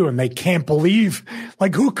titles too, and they can't believe,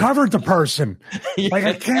 like, who covered the person? Like,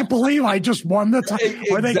 I can't believe I just won the title.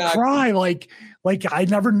 Or they cry like I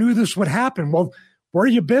never knew this would happen. Well, where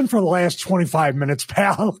you been for the last 25 minutes,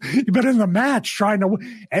 pal? You've been in the match trying to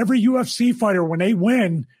win. Every UFC fighter, when they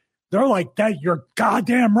win, they're like, that, you're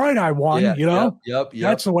goddamn right I won, you know? Yep.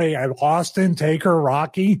 That's the way Austin, Taker,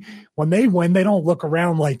 Rocky, when they win, they don't look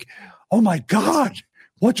around like, oh my God,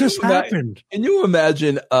 what just happened? Can you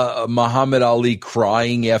imagine Muhammad Ali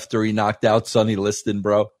crying after he knocked out Sonny Liston,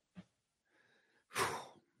 bro?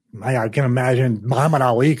 I can imagine Muhammad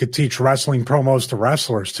Ali could teach wrestling promos to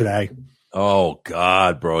wrestlers today. Oh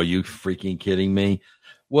God, bro, you freaking kidding me?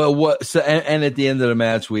 Well, what? So, and at the end of the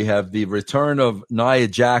match, we have the return of Nia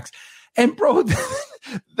Jax, and bro,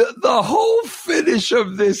 the whole finish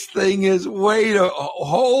of this thing is way to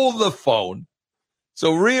hold the phone.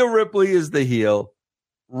 So Rhea Ripley is the heel,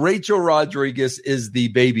 Rachel Rodriguez is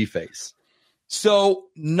the babyface. So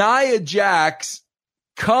Nia Jax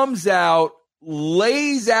comes out,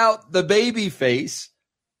 lays out the baby face,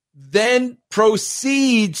 then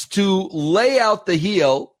proceeds to lay out the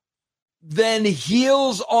heel, then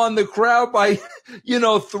heels on the crowd by,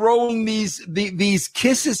 throwing these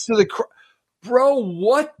kisses to the crowd. Bro,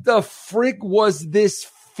 what the frick was this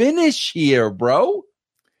finish here, bro?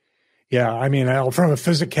 Yeah, I mean, from a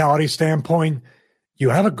physicality standpoint, you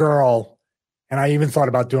have a girl, and I even thought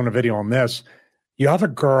about doing a video on this. You have a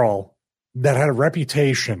girl that had a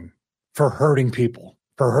reputation for hurting people,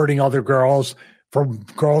 for hurting other girls, for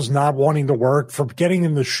girls not wanting to work, for getting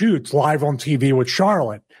in the shoots live on TV with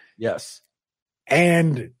Charlotte. Yes.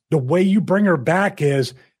 And the way you bring her back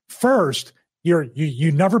is, first, you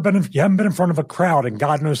haven't been in front of a crowd in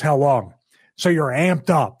God knows how long. So you're amped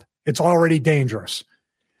up. It's already dangerous.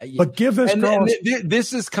 But give this girl.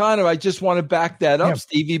 This is kind of, I just want to back that up,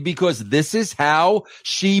 Stevie, because this is how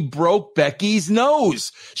she broke Becky's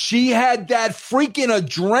nose. She had that freaking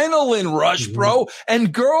adrenaline rush, bro,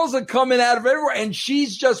 and girls are coming out of everywhere, and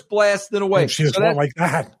she's just blasting away. And she just went like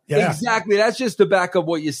that. Yeah. Exactly. That's just to back up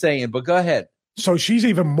what you're saying, but go ahead. So she's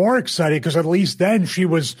even more excited because at least then she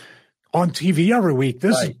was on TV every week.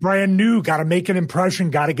 This is brand new. Got to make an impression.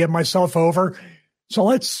 Got to get myself over. So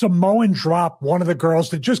let's Samoan drop one of the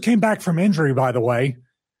girls that just came back from injury, by the way.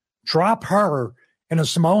 Drop her in a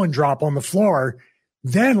Samoan drop on the floor.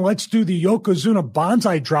 Then let's do the Yokozuna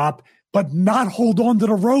Banzai drop, but not hold on to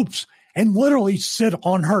the ropes and literally sit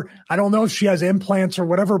on her. I don't know if she has implants or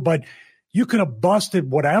whatever, but you could have busted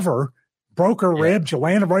whatever, broke her ribs, you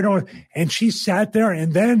landed right on it, and she sat there.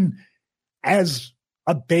 And then as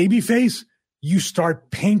a baby face, you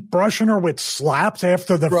start paintbrushing her with slaps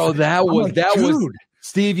after the. Bro, that was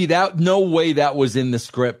Stevie. No way that was in the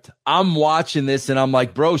script. I'm watching this and I'm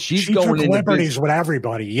like, bro, she going took liberties with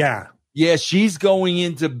everybody. Yeah, Yeah, she's going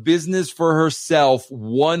into business for herself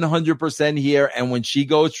 100% here. And when she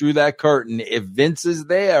goes through that curtain, if Vince is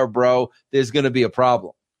there, bro, there's going to be a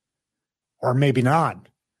problem. Or maybe not.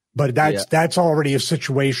 But that's already a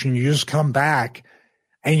situation. You just come back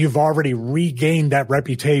and you've already regained that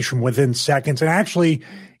reputation within seconds. And actually,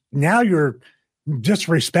 now you're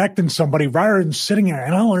disrespecting somebody rather than sitting there.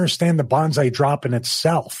 And I don't understand the bonsai drop in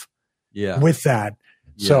itself with that.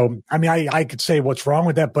 Yeah. So, I mean, I could say what's wrong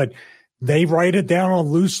with that, but they write it down on a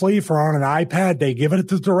loose leaf or on an iPad. They give it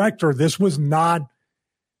to the director. This was not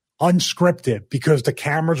unscripted because the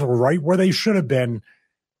cameras were right where they should have been.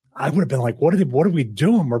 I would have been like, what are we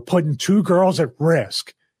doing? We're putting two girls at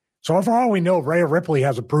risk. So for all we know, Rhea Ripley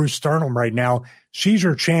has a bruised sternum right now. She's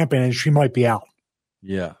your champion and she might be out.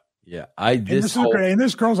 Yeah. Yeah. This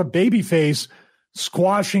girl's a babyface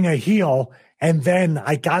squashing a heel. And then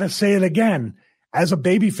I got to say it again. As a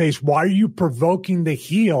babyface, why are you provoking the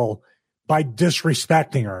heel by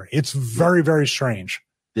disrespecting her? It's very, very strange.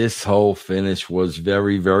 This whole finish was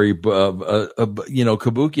very, very,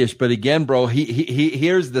 kabuki-ish. But again, bro,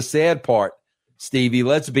 here's the sad part, Stevie.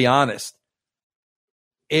 Let's be honest.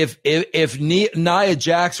 If Nia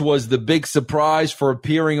Jax was the big surprise for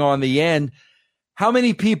appearing on the end, how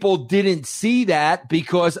many people didn't see that?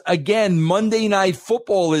 Because again, Monday Night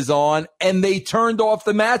Football is on, and they turned off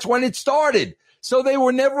the match when it started. So they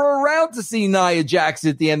were never around to see Nia Jax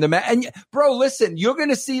at the end of the match. And bro, listen, you're going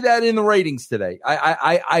to see that in the ratings today.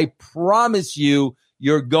 I promise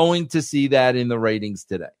you're going to see that in the ratings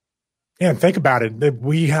today. Yeah, think about it.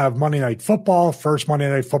 We have Monday Night Football, first Monday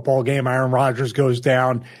Night Football game. Aaron Rodgers goes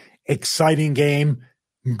down. Exciting game.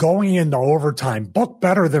 Going into overtime. Book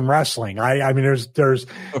better than wrestling. I mean, there's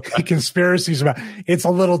conspiracies about it's a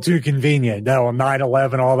little too convenient.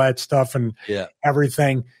 9/11, all that stuff and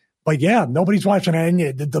everything. But yeah, nobody's watching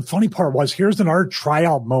it. And the funny part was, here's another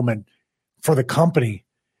tryout moment for the company.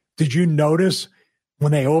 Did you notice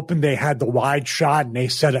when they opened, they had the wide shot and they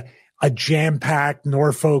said a jam-packed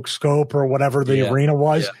Norfolk Scope or whatever the arena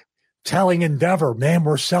was, telling Endeavor, man,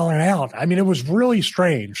 we're selling out. I mean, it was really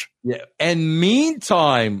strange. Yeah. And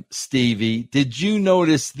meantime, Stevie, did you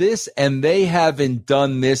notice this? And they haven't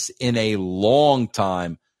done this in a long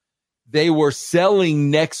time. They were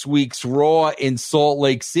selling next week's Raw in Salt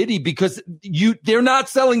Lake City because they're not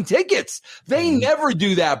selling tickets. They never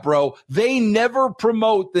do that, bro. They never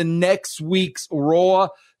promote the next week's Raw.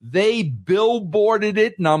 They billboarded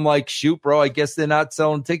it, and I'm like, shoot, bro, I guess they're not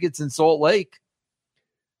selling tickets in Salt Lake.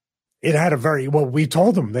 It had we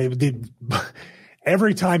told them they did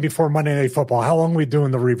every time before Monday Night Football. How long are we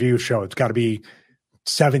doing the review show? It's got to be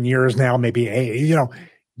 7 years now, maybe 8,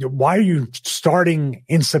 Why are you starting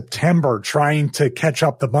in September trying to catch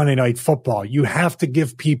up the Monday Night Football? You have to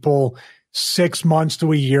give people 6 months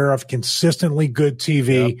to a year of consistently good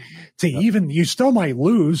TV you still might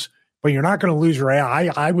lose, but you're not going to lose your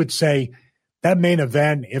I would say that main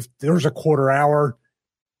event, if there's a quarter hour,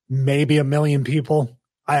 maybe 1 million people.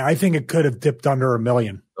 I think it could have dipped under 1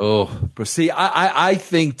 million. Oh, but see, I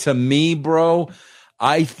think to me, bro,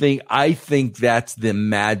 I think that's the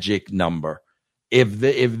magic number. If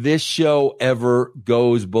this show ever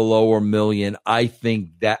goes below 1 million, I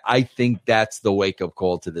think that's the wake up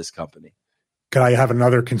call to this company. Can I have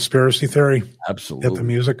another conspiracy theory? Absolutely. Hit the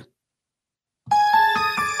music.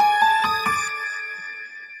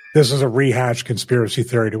 This is a rehashed conspiracy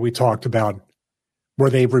theory that we talked about, where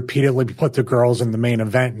they repeatedly put the girls in the main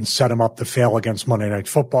event and set them up to fail against Monday Night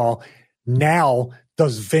Football. Now,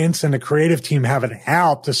 does Vince and the creative team have it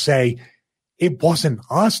out to say, it wasn't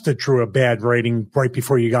us that drew a bad rating right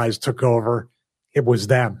before you guys took over. It was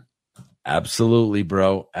them. Absolutely,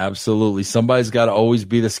 bro. Absolutely. Somebody's got to always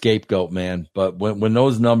be the scapegoat, man. But when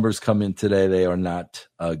those numbers come in today, they are not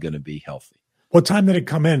going to be healthy. What time did it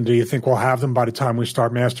come in? Do you think we'll have them by the time we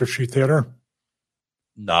start Master Sheet Theater?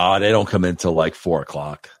 No, they don't come in till like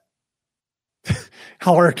 4:00.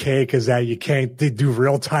 How archaic is that? You can't do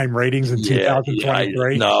real-time ratings in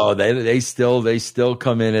 2023? No, they still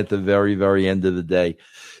come in at the very, very end of the day.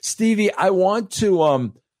 Stevie, I want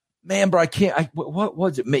to man, bro, I can't. What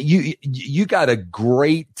was it? Man, you got a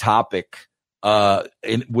great topic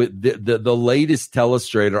with the latest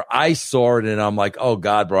Telestrator. I saw it and I'm like, oh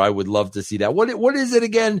God, bro, I would love to see that. What is it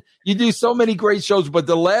again? You do so many great shows, but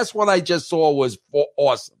the last one I just saw was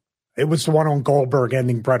awesome. It was the one on Goldberg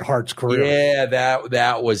ending Bret Hart's career. Yeah,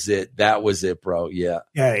 that was it. That was it, bro. Yeah.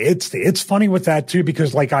 Yeah, it's funny with that too,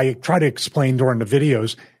 because like I try to explain during the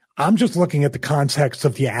videos, I'm just looking at the context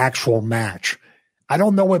of the actual match. I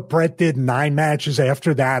don't know what Bret did 9 matches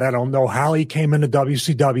after that. I don't know how he came into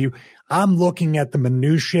WCW. I'm looking at the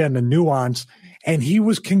minutia and the nuance, and he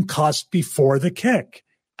was concussed before the kick.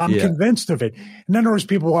 I'm convinced of it. And then there was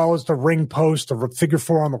people, well, it's the ring post, the figure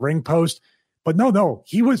 4 on the ring post. But no,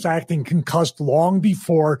 he was acting concussed long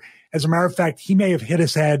before. As a matter of fact, he may have hit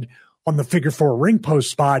his head on the figure 4 ring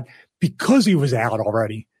post spot because he was out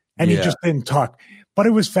already and he just didn't tuck. But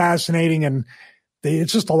it was fascinating, and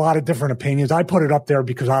it's just a lot of different opinions. I put it up there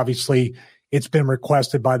because obviously it's been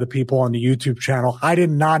requested by the people on the YouTube channel. I did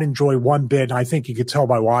not enjoy one bit, and I think you could tell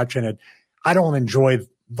by watching it. I don't enjoy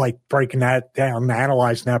like breaking that down and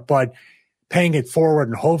analyzing that, but paying it forward,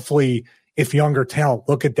 and hopefully if younger talent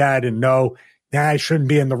look at that and know, I shouldn't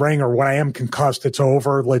be in the ring, or when I am concussed, it's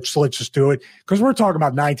over. Let's just do it. Because we're talking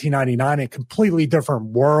about 1999, a completely different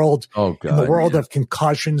world. Oh, God, in the world of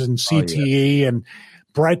concussions and CTE and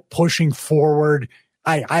Bret pushing forward.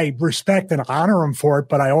 I respect and honor him for it,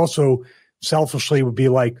 but I also selfishly would be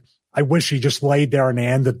like, I wish he just laid there and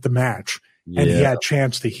ended the match and he had a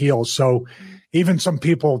chance to heal. So even some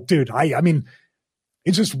people, dude, I mean,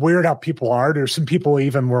 it's just weird how people are. There's some people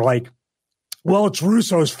even were like, well, it's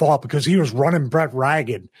Russo's fault because he was running Bret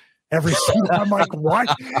ragged every single time. I'm like, what?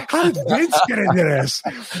 How did Vince get into this?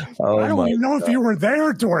 I don't even know if you were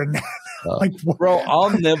there during that. Like, bro,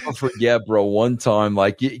 I'll never forget, bro, one time,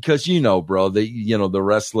 like, because, bro, the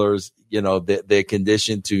wrestlers, they're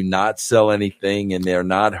conditioned to not sell anything and they're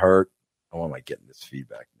not hurt. Oh, am I getting this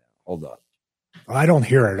feedback now? Hold on. I don't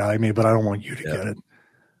hear it, but I don't want you to get it.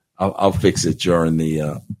 I'll fix it during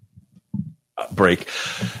the break.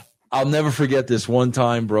 I'll never forget this one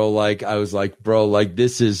time, bro. Like, I was like, bro, like,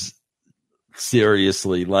 this is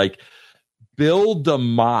seriously like Bill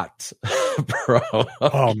DeMott, bro.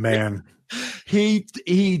 Oh, man.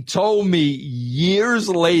 He told me years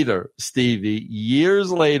later, Stevie,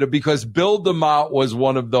 because Bill DeMott was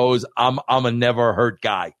one of those, I'm a never hurt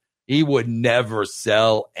guy. He would never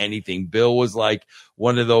sell anything. Bill was like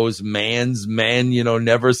one of those man's men,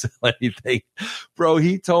 never sell anything. Bro,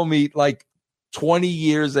 he told me like 20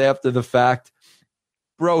 years after the fact,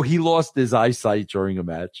 bro, he lost his eyesight during a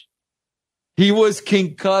match. He was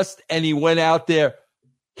concussed and he went out there.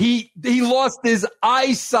 He lost his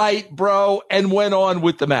eyesight, bro, and went on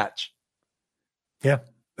with the match. Yeah,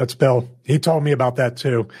 that's Bill. He told me about that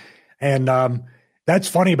too. And that's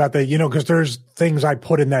funny about that, because there's things I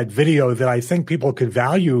put in that video that I think people could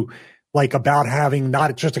value, like about having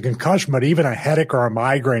not just a concussion, but even a headache or a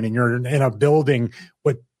migraine, and you're in a building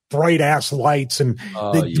with bright ass lights. And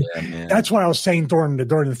that's what I was saying during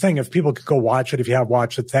the thing. If people could go watch it, if you have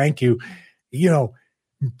watched it, thank you.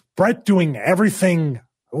 Bret doing everything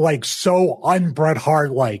like so un-Bret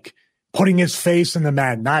Hart, like putting his face in the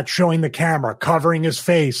mat, not showing the camera, covering his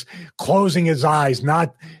face, closing his eyes,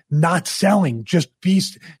 not selling, just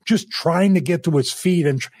trying to get to his feet.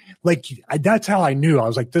 And that's how I knew. I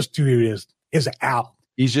was like, this dude is out.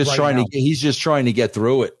 He's just trying to get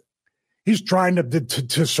through it. He's trying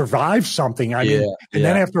to survive something.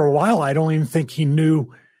 Then after a while, I don't even think he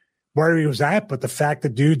knew where he was at, but the fact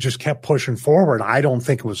that dude just kept pushing forward, I don't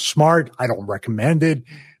think it was smart. I don't recommend it,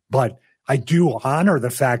 but I do honor the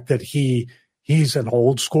fact that he's an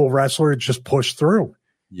old school wrestler, just pushed through.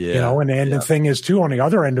 Yeah. And the thing is too, on the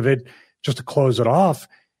other end of it, just to close it off,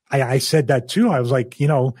 I said that too. I was like,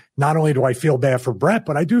 not only do I feel bad for Bret,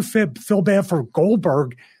 but I do feel bad for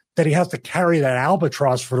Goldberg that he has to carry that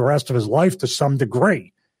albatross for the rest of his life to some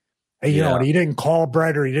degree. And he didn't call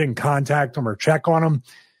Bret, or he didn't contact him or check on him.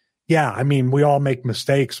 Yeah, I mean, we all make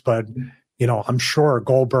mistakes, but, I'm sure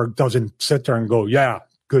Goldberg doesn't sit there and go, yeah,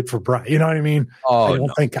 good for Bret. You know what I mean? I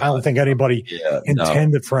don't think anybody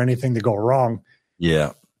intended for anything to go wrong.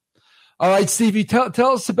 Yeah. All right, Stevie,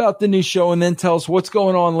 tell us about the new show, and then tell us what's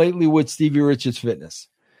going on lately with Stevie Richards Fitness.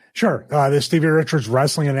 Sure. The Stevie Richards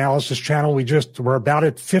Wrestling Analysis channel. We're about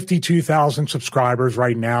at 52,000 subscribers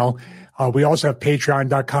right now. We also have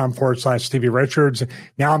patreon.com/Stevie Richards.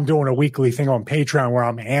 Now I'm doing a weekly thing on Patreon where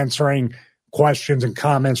I'm answering questions and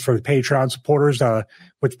comments for the Patreon supporters,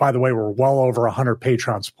 which, by the way, we're well over 100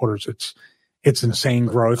 Patreon supporters. It's insane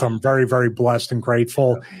growth. I'm very, very blessed and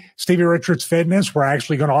grateful. Stevie Richards Fitness, we're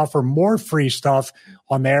actually going to offer more free stuff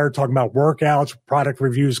on there, talking about workouts, product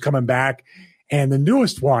reviews coming back. And the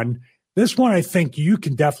newest one, this one I think you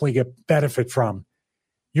can definitely get benefit from.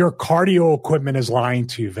 Your cardio equipment is lying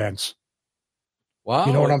to you, Vince. Wow.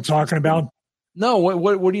 You know what I'm talking about? No.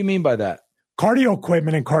 What do you mean by that? Cardio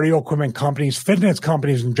equipment and cardio equipment companies, fitness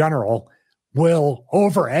companies in general, will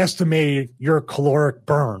overestimate your caloric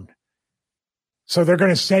burn. So they're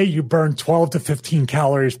going to say you burn 12 to 15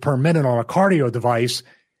 calories per minute on a cardio device,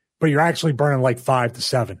 but you're actually burning like 5 to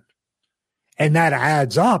 7. And that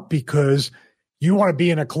adds up because you want to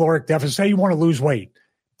be in a caloric deficit. Say you want to lose weight.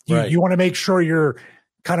 You want to make sure you're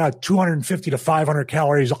kind of 250 to 500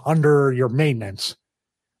 calories under your maintenance.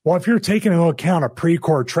 Well, if you're taking into account a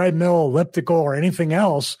Precor treadmill, elliptical, or anything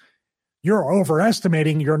else, you're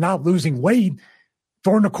overestimating. You're not losing weight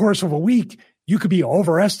during the course of a week. You could be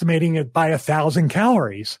overestimating it by 1,000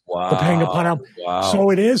 calories, depending upon how. Wow. So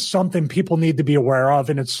it is something people need to be aware of,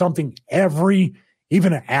 and it's something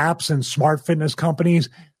even apps and smart fitness companies,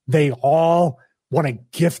 they all want to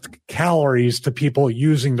gift calories to people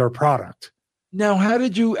using their product. Now, how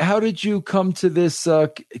did you come to this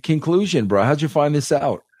conclusion, bro? How'd you find this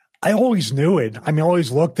out? I always knew it. I mean, I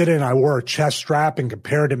always looked at it, and I wore a chest strap and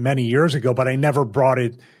compared it many years ago, but I never brought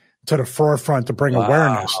it to the forefront to bring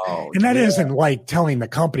awareness. And that isn't like telling the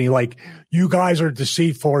company, like, you guys are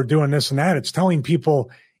deceitful or doing this and that. It's telling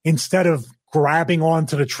people, instead of grabbing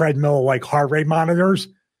onto the treadmill like heart rate monitors,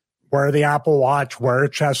 wear the Apple Watch, wear a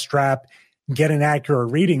chest strap, get an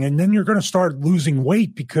accurate reading. And then you're going to start losing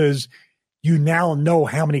weight because you now know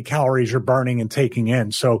how many calories you're burning and taking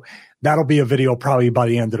in. So that'll be a video probably by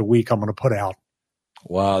the end of the week I'm going to put out.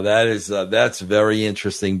 Wow, that's very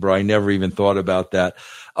interesting, bro. I never even thought about that.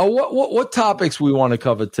 What topics we want to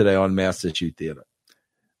cover today on Master Shoot Theater?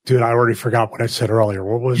 Dude, I already forgot what I said earlier.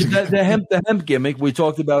 What was the hemp gimmick? We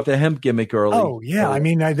talked about the hemp gimmick earlier. Oh yeah, I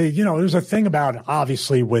mean, there's a thing about,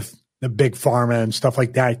 obviously, with the big pharma and stuff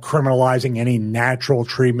like that, criminalizing any natural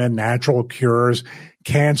treatment, natural cures.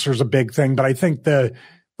 Cancer is a big thing, but I think the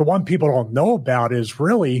one people don't know about is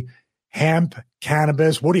really hemp,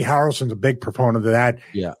 cannabis. Woody Harrelson's a big proponent of that.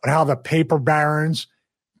 Yeah, but how the paper barons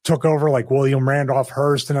took over, like William Randolph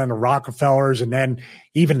Hearst and then the Rockefellers, and then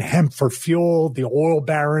even hemp for fuel, the oil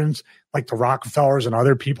barons like the Rockefellers and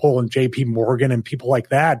other people, and JP Morgan and people like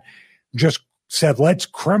that, just said, let's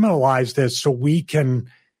criminalize this so we can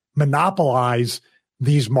monopolize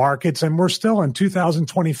these markets. And we're still in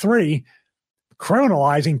 2023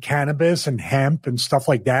 criminalizing cannabis and hemp and stuff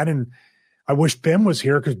like that. And I wish Ben was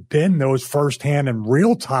here, because Ben knows firsthand in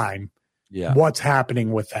real time what's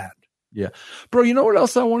happening with that. Yeah. Bro, you know what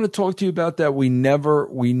else I want to talk to you about that we never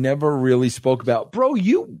really spoke about? Bro,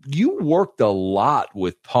 you worked a lot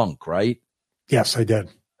with Punk, right? Yes, I did.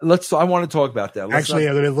 I want to talk about that.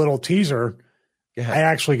 A little teaser. I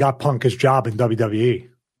actually got Punk his job in WWE.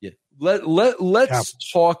 Yeah.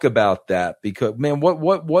 Let's talk about that, because, man,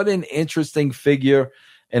 what an interesting figure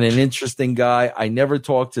and an interesting guy. I never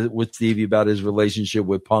talked with Stevie about his relationship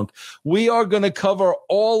with Punk. We are going to cover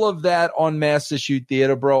all of that on Master Shoot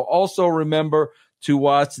Theater, bro. Also, remember to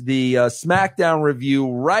watch the SmackDown review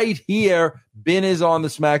right here. Ben is on the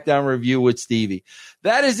SmackDown review with Stevie.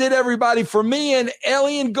 That is it, everybody, for me and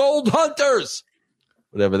Alien Gold Hunters,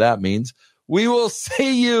 whatever that means. We will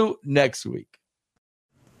see you next week.